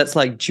 And that's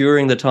like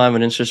during the time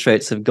when interest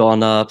rates have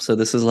gone up. So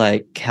this is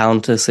like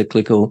counter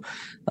cyclical.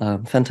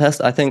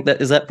 Fantastic. I think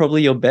that is that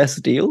probably your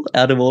best deal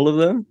out of all of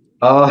them?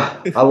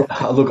 Look,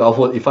 I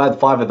thought if I had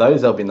 5 of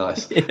those, that'd be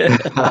nice. Yeah,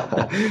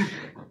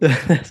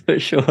 that's for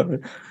sure.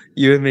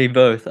 You and me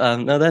both.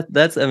 No,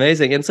 that's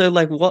amazing. And so,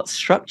 like, what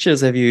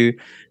structures have you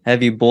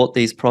bought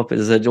these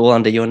properties? Is it all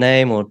under your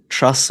name or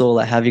trusts, or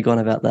like, how have you gone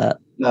about that?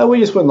 No, we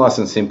just went nice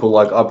and simple.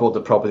 Like I bought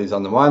the properties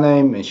under my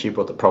name, and she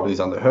bought the properties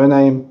under her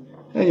name,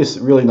 and just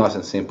really nice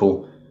and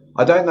simple.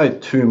 I don't know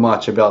too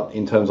much about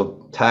in terms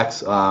of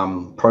tax,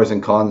 pros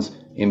and cons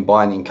in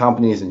buying in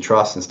companies and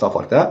trusts and stuff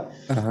like that.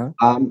 Uh-huh.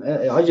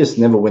 I just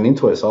never went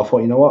into it, so I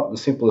thought, you know what, the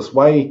simplest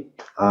way,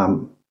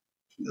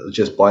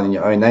 just buying in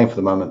your own name for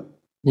the moment.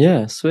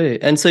 Yeah, sweet.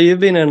 And so you've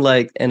been in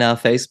our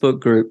Facebook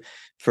group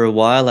for a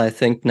while, I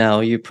think now.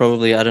 You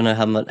probably, I don't know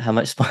how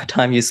much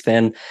time you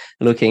spend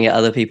looking at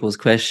other people's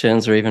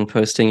questions or even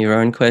posting your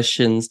own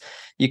questions.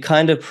 You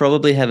kind of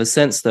probably have a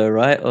sense though,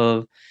 right,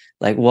 of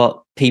like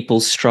what people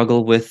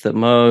struggle with the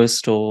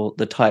most or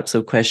the types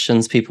of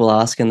questions people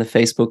ask in the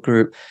Facebook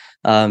group.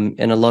 And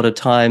a lot of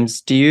times,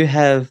 do you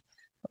have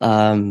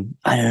I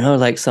don't know,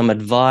 like some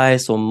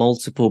advice or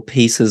multiple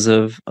pieces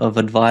of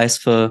advice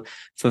for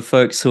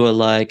folks who are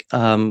like,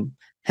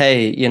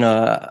 hey,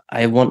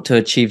 I want to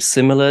achieve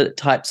similar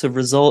types of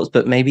results,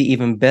 but maybe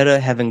even better,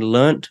 having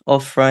learnt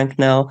off Frank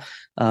now.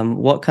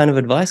 What kind of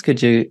advice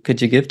could you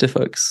give to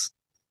folks?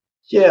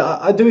 Yeah,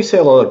 I do see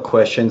a lot of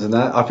questions, and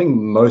that I think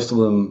most of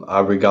them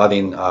are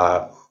regarding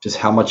just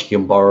how much you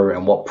can borrow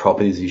and what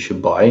properties you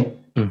should buy.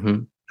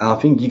 Hmm. And I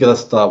think you got to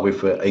start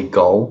with a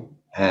goal,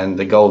 and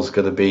the goal's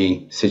got to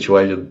be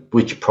situated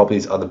which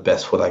properties are the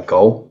best for that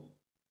goal.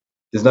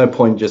 There's no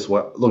point just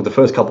look. The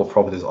first couple of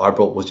properties I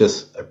bought was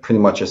just pretty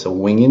much just a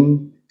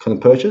wing-in kind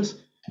of purchase.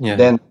 Yeah.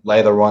 Then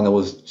later on, it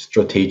was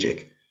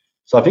strategic.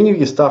 So I think if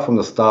you start from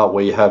the start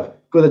where you have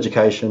good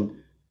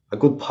education, a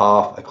good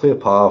path, a clear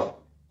path,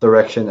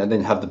 direction, and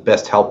then have the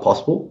best help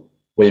possible,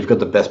 where you've got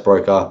the best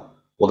broker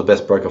or the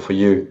best broker for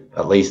you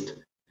at least,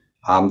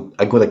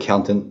 a good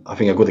accountant. I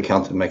think a good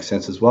accountant makes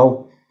sense as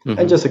well, and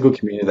Hmm. just a good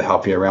community to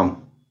help you around.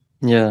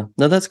 Yeah,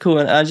 no, that's cool.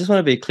 And I just want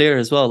to be clear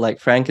as well. Like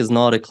Frank is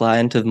not a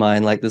client of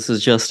mine. Like this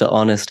is just an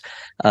honest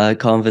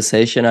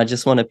conversation. I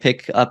just want to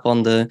pick up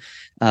on the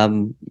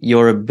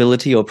your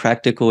ability or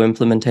practical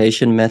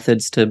implementation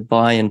methods to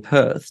buy in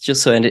Perth,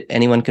 just so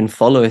anyone can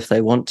follow if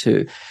they want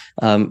to.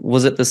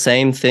 Was it the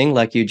same thing?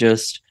 Like you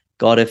just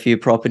got a few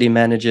property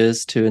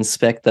managers to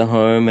inspect the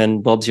home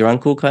and Bob's your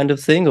uncle kind of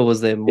thing, or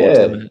was there more to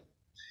Yeah, it?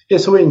 yeah.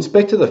 So we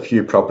inspected a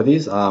few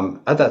properties.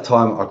 At that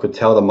time, I could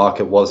tell the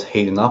market was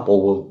heating up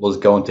or was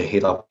going to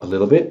heat up a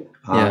little bit.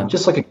 Yeah.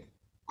 Just like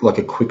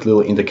a quick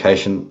little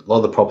indication. A lot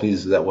of the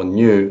properties that were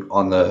new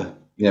on the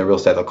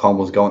realestate.com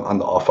was going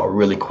under offer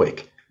really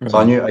quick. So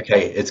I Right. knew,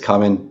 okay, it's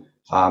coming.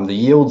 The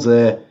yield's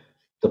there,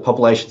 the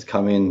population's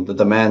coming, the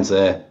demand's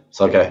there.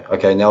 So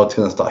okay, now it's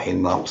going to start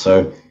heating up.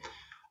 So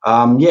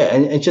yeah,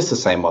 and it's just the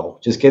same model.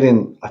 Just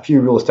getting a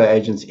few real estate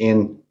agents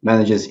in,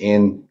 managers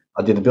in.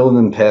 I did a build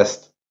and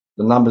test.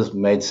 The numbers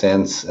made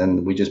sense,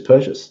 and we just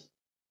purchased.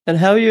 And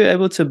how are you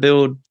able to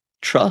build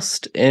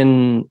trust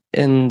in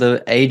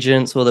the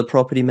agents or the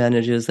property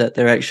managers that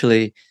they're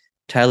actually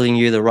telling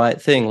you the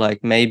right thing?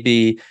 Like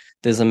maybe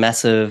there's a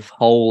massive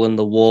hole in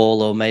the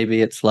wall, or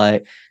maybe it's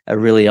like a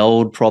really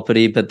old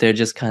property, but they're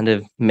just kind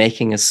of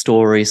making a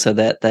story so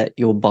that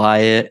you'll buy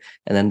it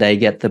and then they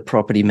get the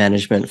property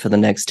management for the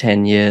next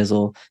 10 years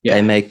or they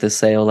Yeah, make the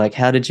sale. Like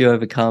how did you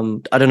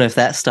overcome? I don't know if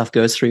that stuff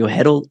goes through your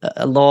head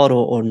a lot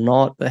or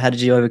not, but how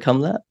did you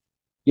overcome that?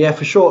 yeah,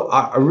 for sure.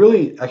 I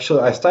really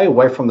actually I stay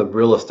away from the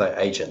real estate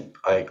agent.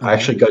 I Uh-huh.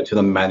 actually go to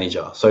the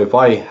manager. So if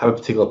I have a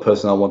particular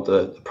person I want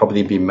the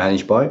property to be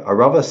managed by, I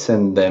rather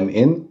send them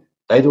in.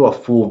 They do a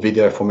full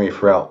video for me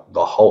throughout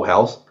the whole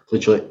house,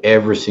 literally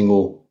every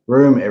single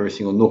room, every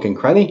single nook and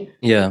cranny,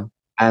 Yeah.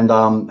 and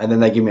then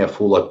they give me a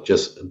full like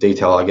just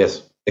detail, I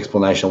guess,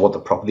 explanation of what the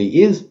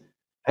property is.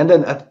 And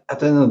then at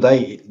the end of the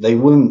day, they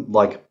wouldn't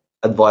like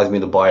advise me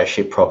to buy a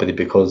shit property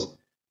because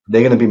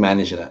they're going to be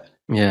managing it.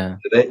 Yeah.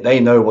 They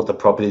know what the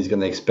property is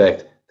going to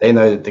expect. They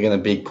know that they're going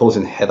to be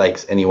causing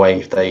headaches anyway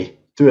if they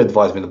do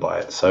advise me to buy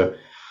it. So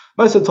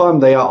most of the time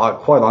they are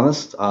quite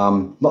honest.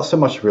 Not so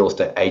much real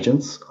estate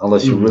agents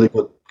unless you're Mhm. really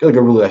got a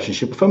good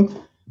relationship with them,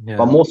 but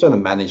Yeah. more so the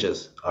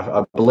managers.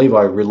 I believe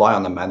I rely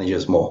on the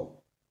managers more.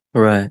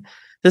 Right.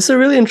 It's a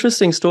really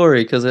interesting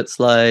story because it's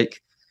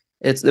like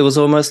it was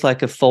almost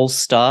like a false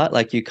start.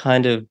 Like you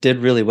kind of did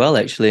really well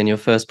actually in your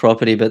first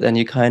property, but then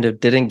you kind of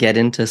didn't get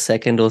into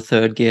second or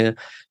third gear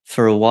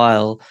for a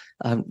while.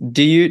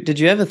 Did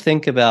you ever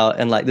think about,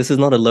 and like this is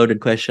not a loaded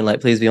question, like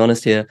please be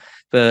honest here,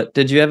 but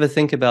did you ever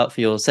think about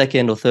for your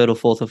second or third or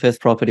fourth or fifth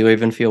property or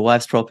even for your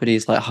wife's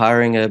properties, like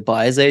hiring a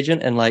buyer's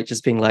agent and like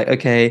just being like,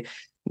 okay,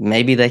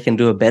 maybe they can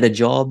do a better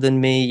job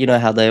than me. You know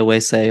how they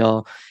always say,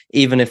 oh,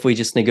 even if we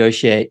just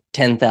negotiate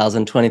 $10,000,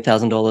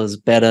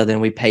 $20,000 better than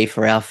we pay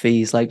for our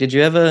fees. Like, did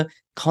you ever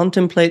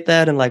contemplate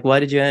that? And like, why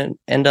did you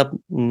end up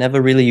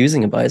never really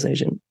using a buyer's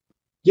agent?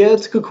 Yeah,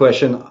 it's a good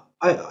question.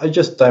 I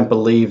just don't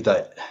believe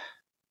that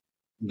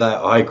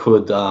I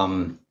could.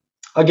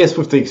 I guess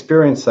with the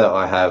experience that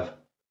I have,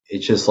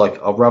 it's just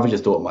like I'd rather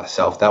just do it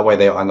myself. That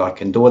way, I know I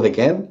can do it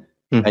again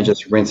and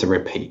just rinse and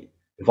repeat.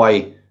 If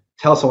I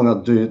tell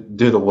someone to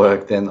do the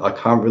work, then I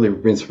can't really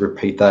rinse and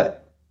repeat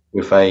that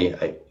with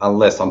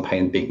unless I'm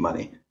paying big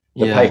money.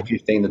 To pay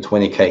 15 to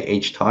 20K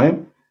each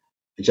time,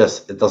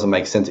 it doesn't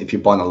make sense if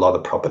you're buying a lot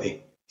of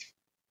property.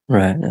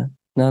 Right.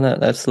 No,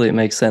 that absolutely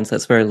makes sense.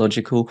 That's very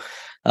logical.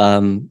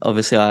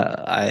 Obviously,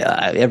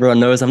 I everyone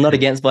knows I'm not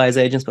against buyer's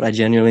agents, but I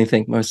genuinely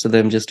think most of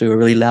them just do a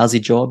really lousy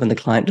job, and the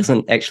client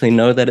doesn't actually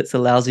know that it's a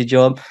lousy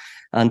job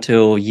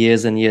until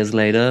years and years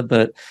later.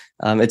 But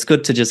it's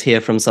good to just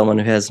hear from someone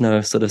who has no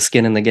sort of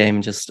skin in the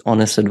game, just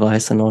honest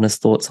advice and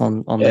honest thoughts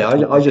on Yeah,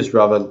 that. I just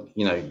rather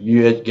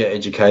you get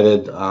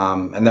educated,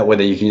 and that way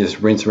that you can just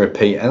rinse and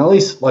repeat, and at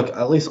least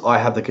I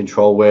have the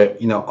control where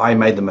I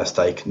made the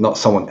mistake, not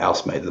someone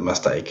else made the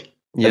mistake,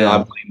 and I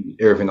blame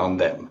everything on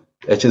them.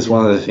 It's just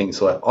one of the things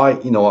like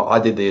I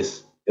did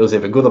this. It was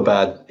either good or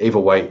bad. Either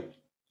way,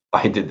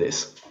 I did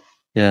this.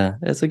 Yeah,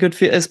 it's a good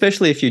feel,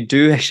 especially if you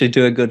do actually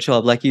do a good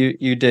job. Like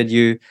you did,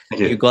 you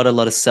got a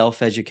lot of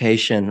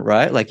self-education,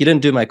 right? Like you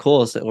didn't do my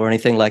course or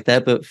anything like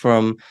that, but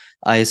from,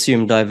 I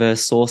assume,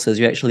 diverse sources,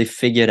 you actually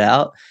figured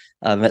out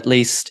at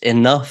least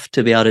enough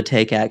to be able to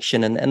take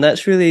action. And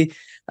that's really,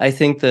 I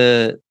think,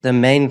 the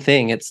main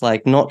thing. It's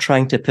like not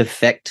trying to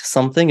perfect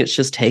something. It's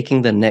just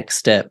taking the next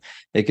step.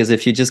 Because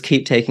if you just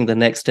keep taking the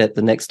next step,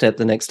 the next step,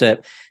 the next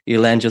step, you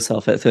land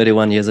yourself at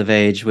 31 years of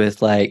age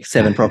with like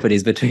 7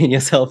 properties between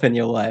yourself and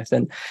your wife.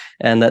 And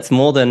that's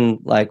more than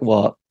like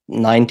what,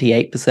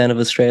 98% of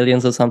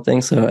Australians or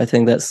something. So I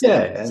think that's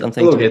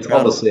something look, to be it's proud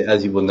of. obviously,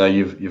 as you will know,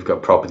 you've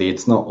got property.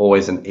 It's not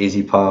always an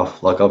easy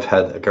path. Like I've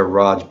had a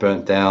garage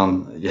burnt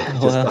down. Yeah,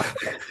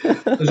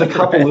 there's a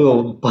couple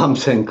little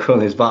bumps and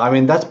corners, but I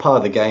mean that's part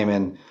of the game,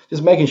 and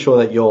just making sure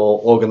that you're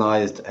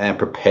organized and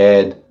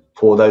prepared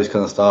for those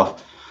kind of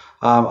stuff.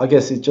 I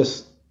guess it's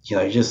just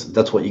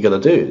that's what you got to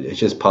do. It's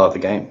just part of the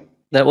game.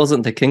 That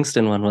wasn't the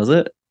Kingston one, was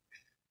it?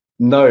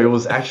 No, it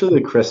was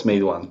actually the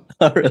Crestmead one.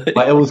 Oh, really?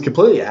 But it was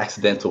completely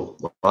accidental.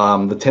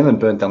 The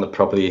tenant burnt down the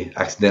property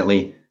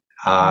accidentally.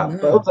 But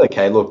it was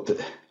okay. Look,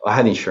 I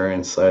had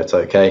insurance, so it's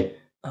okay.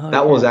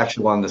 That was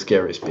actually one of the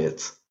scariest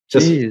bits.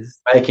 Just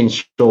making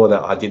sure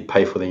that I did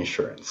pay for the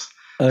insurance.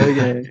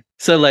 Okay.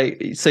 So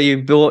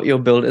you bought your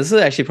build. This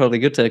is actually probably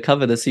good to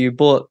cover this. So you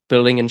bought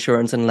building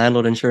insurance and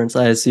landlord insurance,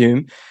 I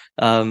assume.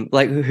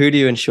 Like who do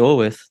you insure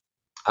with?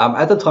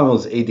 At the time it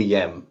was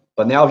EDM,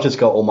 but now I've just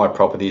got all my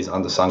properties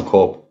under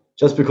Suncorp,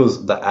 just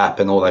because the app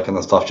and all that kind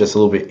of stuff just a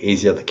little bit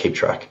easier to keep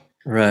track.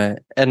 Right.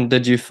 And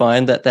did you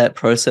find that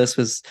process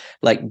was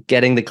like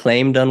getting the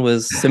claim done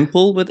was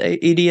simple with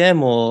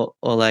EDM or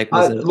like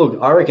was it?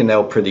 Look, I reckon they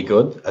were pretty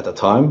good at the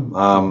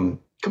time.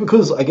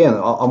 Because again,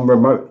 I'm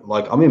remote.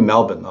 Like I'm in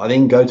Melbourne. I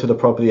didn't go to the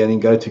property. I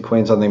didn't go to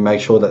Queensland. I didn't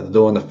make sure that they're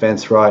doing the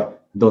fence right,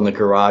 doing the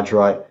garage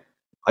right.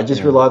 I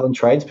just relied on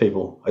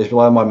tradespeople. I just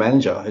relied on my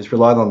manager. I just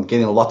relied on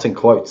getting lots of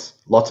quotes,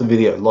 lots of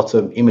video, lots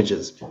of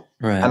images.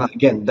 Right. And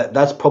again,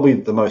 that's probably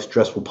the most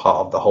stressful part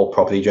of the whole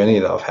property journey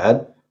that I've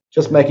had.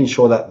 Just making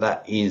sure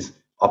that is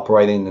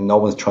operating and no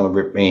one's trying to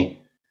rip me.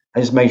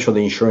 And just make sure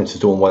the insurance is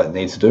doing what it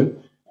needs to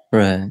do.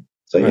 Right.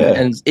 So yeah.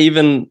 And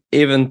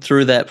even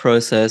through that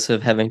process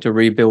of having to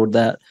rebuild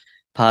that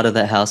part of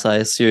that house, I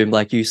assume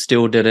like you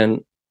still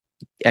didn't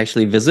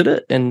actually visit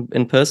it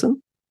in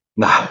person?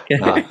 No.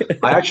 I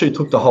actually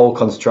took the whole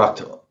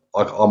construct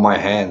like on my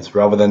hands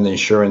rather than the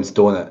insurance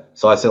doing it.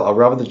 So I said I'd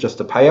rather just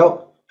the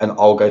payout and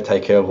I'll go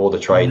take care of all the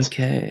trades.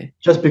 Okay.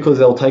 Just because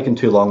they were taking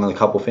too long on a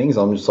couple of things,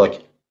 I'm just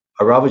like,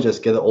 I'd rather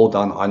just get it all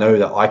done. I know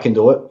that I can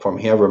do it from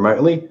here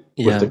remotely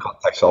with the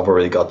contacts I've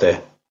already got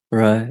there.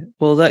 Right.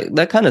 Well,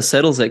 that kind of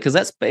settles it because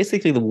that's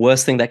basically the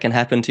worst thing that can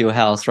happen to your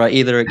house, right?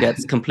 Either it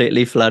gets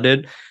completely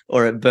flooded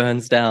or it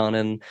burns down.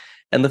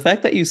 And the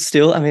fact that you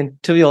still, I mean,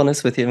 to be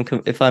honest with you,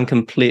 if I'm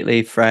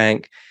completely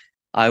frank,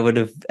 I would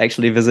have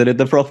actually visited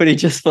the property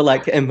just for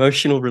like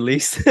emotional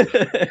release.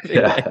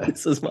 Like,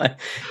 this is my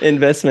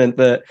investment,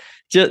 but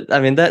I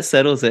mean, that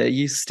settles it.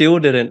 You still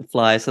didn't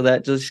fly, so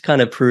that just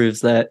kind of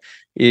proves that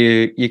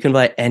you can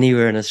buy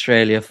anywhere in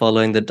Australia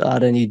following the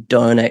data, and you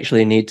don't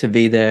actually need to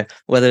be there,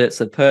 whether it's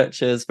a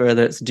purchase,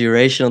 whether it's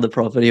duration of the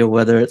property, or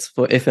whether it's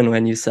for if and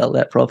when you sell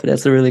that property.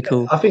 That's a really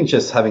cool. I think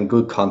just having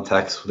good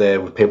contacts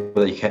there with people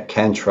that you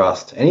can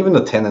trust, and even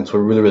the tenants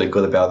were really, really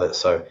good about it.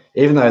 So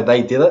even though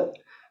they did it,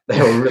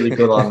 they were really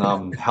good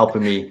on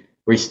helping me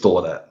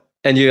restore that.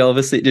 And you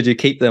obviously, did you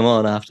keep them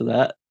on after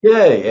that?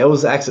 Yeah, it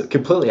was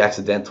completely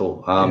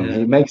accidental.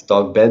 He makes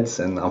dog beds,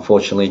 and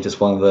unfortunately, just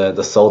one of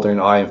the soldering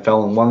iron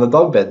fell in one of the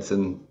dog beds,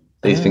 and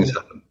these things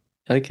happen.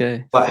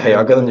 Okay. But hey,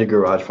 I got a new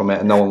garage from it,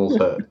 and no one was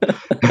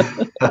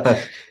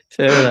hurt.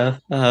 Fair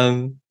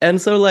enough.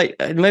 And so like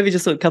maybe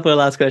just a couple of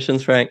last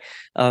questions, Frank.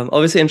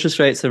 Obviously interest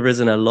rates have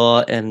risen a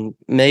lot, and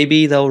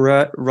maybe they'll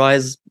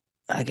rise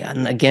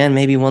again,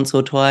 maybe once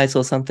or twice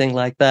or something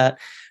like that.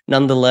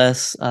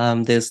 Nonetheless,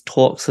 there's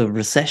talks of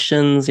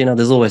recessions. You know,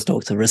 there's always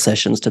talks of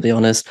recessions, to be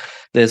honest.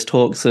 There's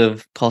talks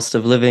of cost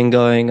of living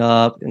going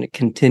up and it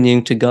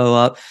continuing to go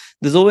up.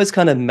 There's always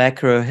kind of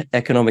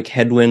macroeconomic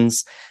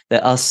headwinds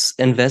that us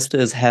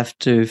investors have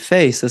to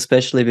face,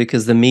 especially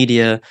because the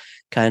media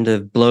kind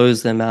of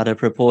blows them out of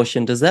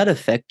proportion. Does that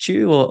affect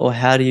you, or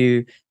how do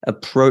you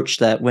approach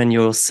that when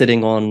you're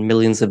sitting on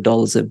millions of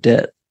dollars of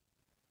debt?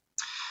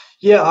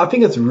 Yeah, I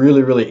think it's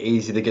really, really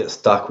easy to get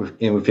stuck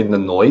within the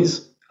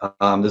noise.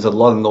 There's a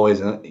lot of noise,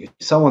 and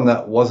someone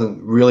that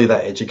wasn't really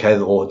that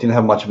educated or didn't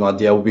have much of an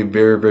idea will be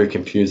very, very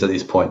confused at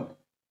this point.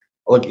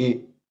 Look,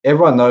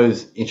 everyone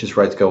knows interest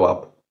rates go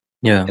up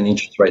Yeah. and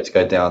interest rates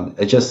go down.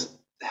 It's just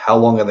how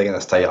long are they going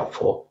to stay up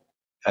for?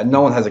 And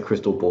no one has a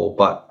crystal ball,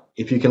 but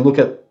if you can look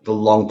at the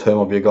long term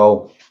of your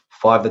goal,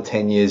 5 to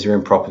 10 years you're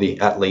in property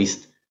at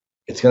least,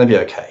 it's going to be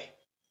okay.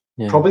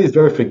 Yeah. Property is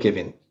very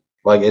forgiving.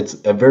 Like, it's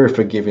a very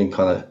forgiving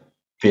kind of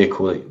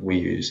vehicle that we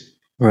use.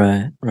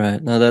 Right.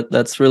 No,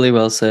 that's really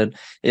well said.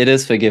 It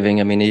is forgiving.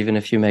 I mean, even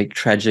if you make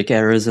tragic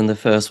errors in the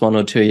first 1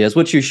 or 2 years,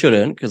 which you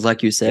shouldn't, because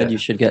like you said, Yeah. you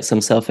should get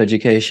some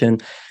self-education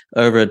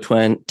over a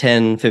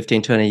 10,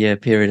 15, 20-year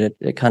period.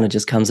 It kind of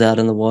just comes out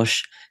in the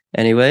wash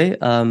anyway.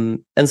 And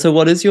so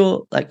what is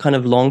your like kind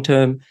of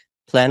long-term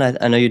plan?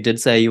 I know you did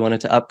say you wanted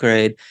to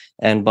upgrade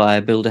and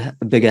build a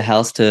bigger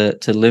house to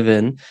live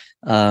in.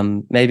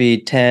 Maybe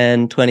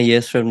 10, 20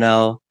 years from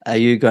now, are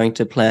you going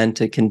to plan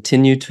to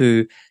continue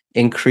to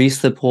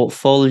increase the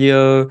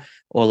portfolio,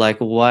 or like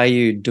why are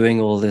you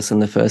doing all this in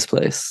the first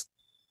place?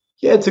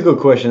 Yeah, it's a good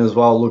question as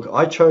well. Look,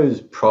 I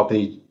chose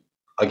property,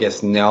 I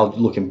guess now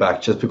looking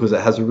back, just because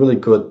it has a really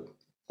good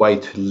way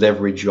to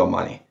leverage your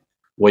money,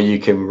 where you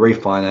can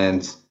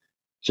refinance,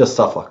 just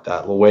stuff like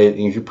that. Well, where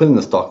if you put in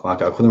the stock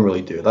market, I couldn't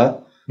really do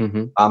that.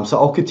 So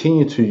I'll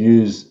continue to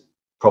use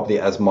property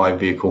as my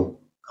vehicle,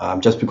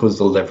 just because of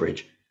the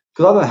leverage.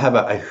 Because I don't have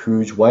a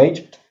huge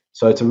wage,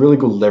 so it's a really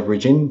good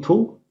leveraging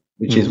tool,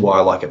 which is why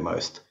I like it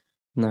most.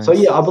 Nice. So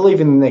yeah, I believe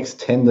in the next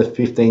 10 to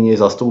 15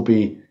 years, I'll still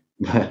be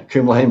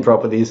accumulating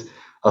properties.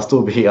 I'll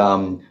still be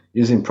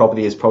using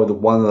property as probably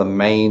one of the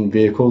main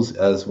vehicles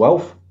as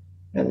wealth.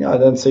 And yeah, I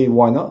don't see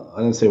why not.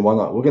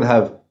 We're going to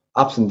have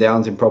ups and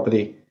downs in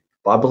property,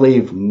 but I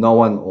believe no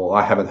one, or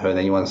I haven't heard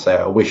anyone say,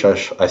 I wish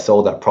I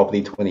sold that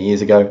property 20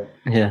 years ago,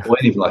 Yeah. or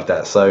anything like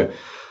that. So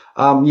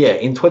yeah,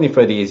 in 20,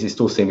 30 years, you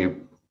still see me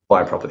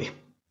buying property.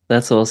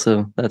 That's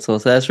awesome. That's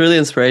really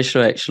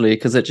inspirational, actually,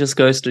 because it just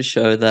goes to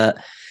show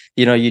that,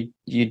 you know,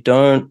 you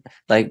don't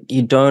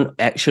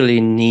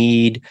actually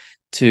need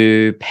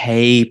to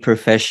pay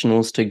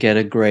professionals to get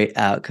a great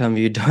outcome.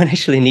 You don't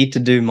actually need to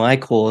do my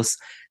course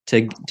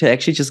to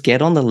actually just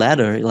get on the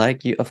ladder.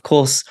 Like, you, of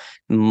course,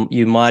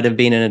 you might have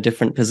been in a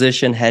different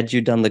position had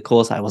you done the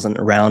course. I wasn't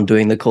around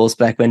doing the course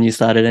back when you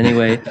started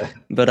anyway.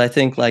 But I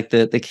think like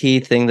the key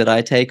thing that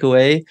I take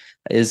away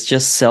is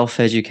just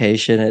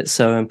self-education. It's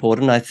so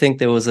important. I think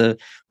there was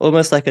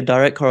almost like a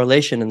direct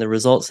correlation in the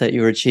results that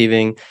you were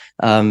achieving,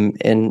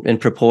 in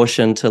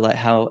proportion to like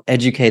how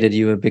educated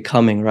you were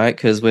becoming, right?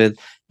 Because with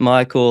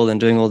Michael and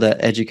doing all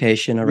that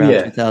education around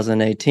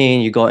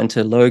 2018, you got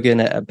into Logan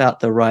at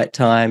about the right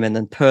time, and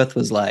then Perth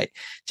was like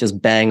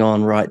just bang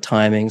on right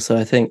timing. So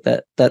I think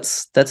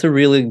that's a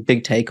really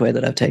big takeaway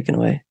that I've taken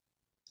away.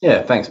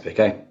 Yeah, thanks,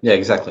 PK. Yeah,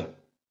 exactly.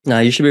 No,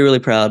 you should be really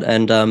proud.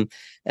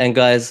 And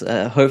guys,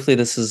 hopefully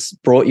this has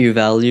brought you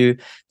value.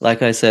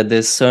 Like I said,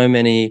 there's so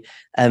many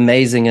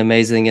amazing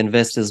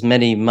investors,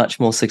 many much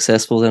more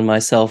successful than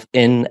myself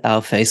in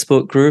our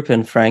Facebook group,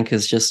 and Frank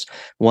is just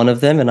one of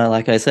them. And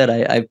like I said,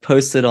 I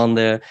posted on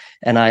there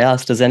and I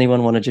asked, does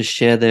anyone want to just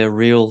share their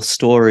real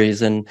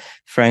stories? And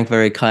Frank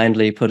very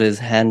kindly put his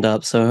hand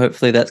up. So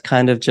hopefully that's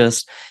kind of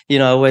just, you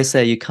know, I always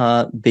say you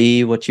can't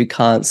be what you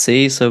can't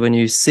see. So when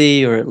you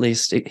see, or at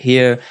least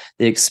hear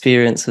the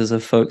experiences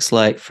of folks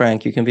like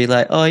Frank, you can be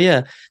like, oh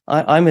yeah,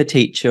 I'm a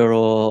teacher,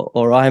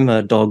 or I'm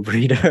a dog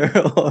breeder,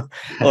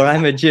 or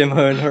I'm a gym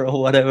owner,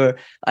 or whatever.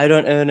 I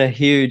don't earn a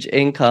huge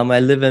income. I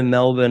live in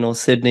Melbourne or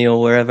Sydney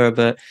or wherever,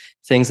 but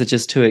things are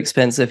just too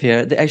expensive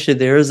here. Actually,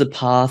 there is a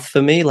path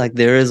for me. Like,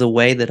 there is a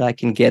way that I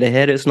can get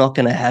ahead. It's not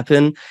going to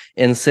happen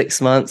in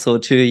 6 months or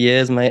 2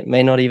 years,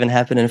 may not even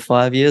happen in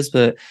 5 years,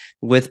 but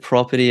with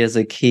property as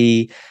a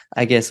key,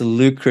 I guess,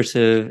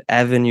 lucrative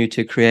avenue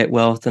to create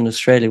wealth in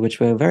Australia,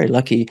 which we're very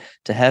lucky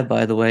to have,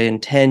 by the way.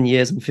 In 10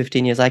 years and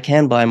 15 years, I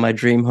can buy my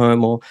dream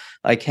home, or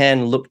I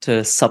can look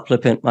to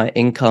supplement my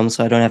income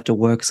so I don't have to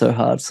work so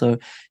hard. So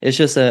it's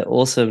just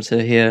awesome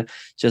to hear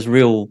just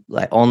real,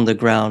 like, on the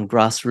ground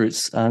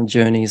grassroots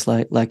journeys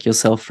like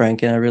yourself,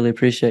 Frank. And I really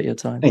appreciate your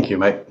time. Thank you,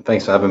 mate.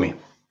 Thanks for having me.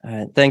 All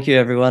right. Thank you,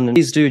 everyone. And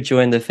please do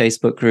join the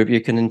Facebook group.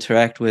 You can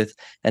interact with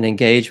and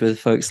engage with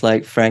folks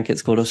like Frank.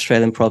 It's called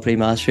Australian Property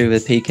Mastery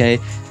with PK.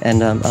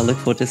 And I look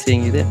forward to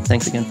seeing you there.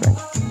 Thanks again, Frank.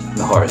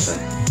 No worries,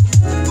 mate.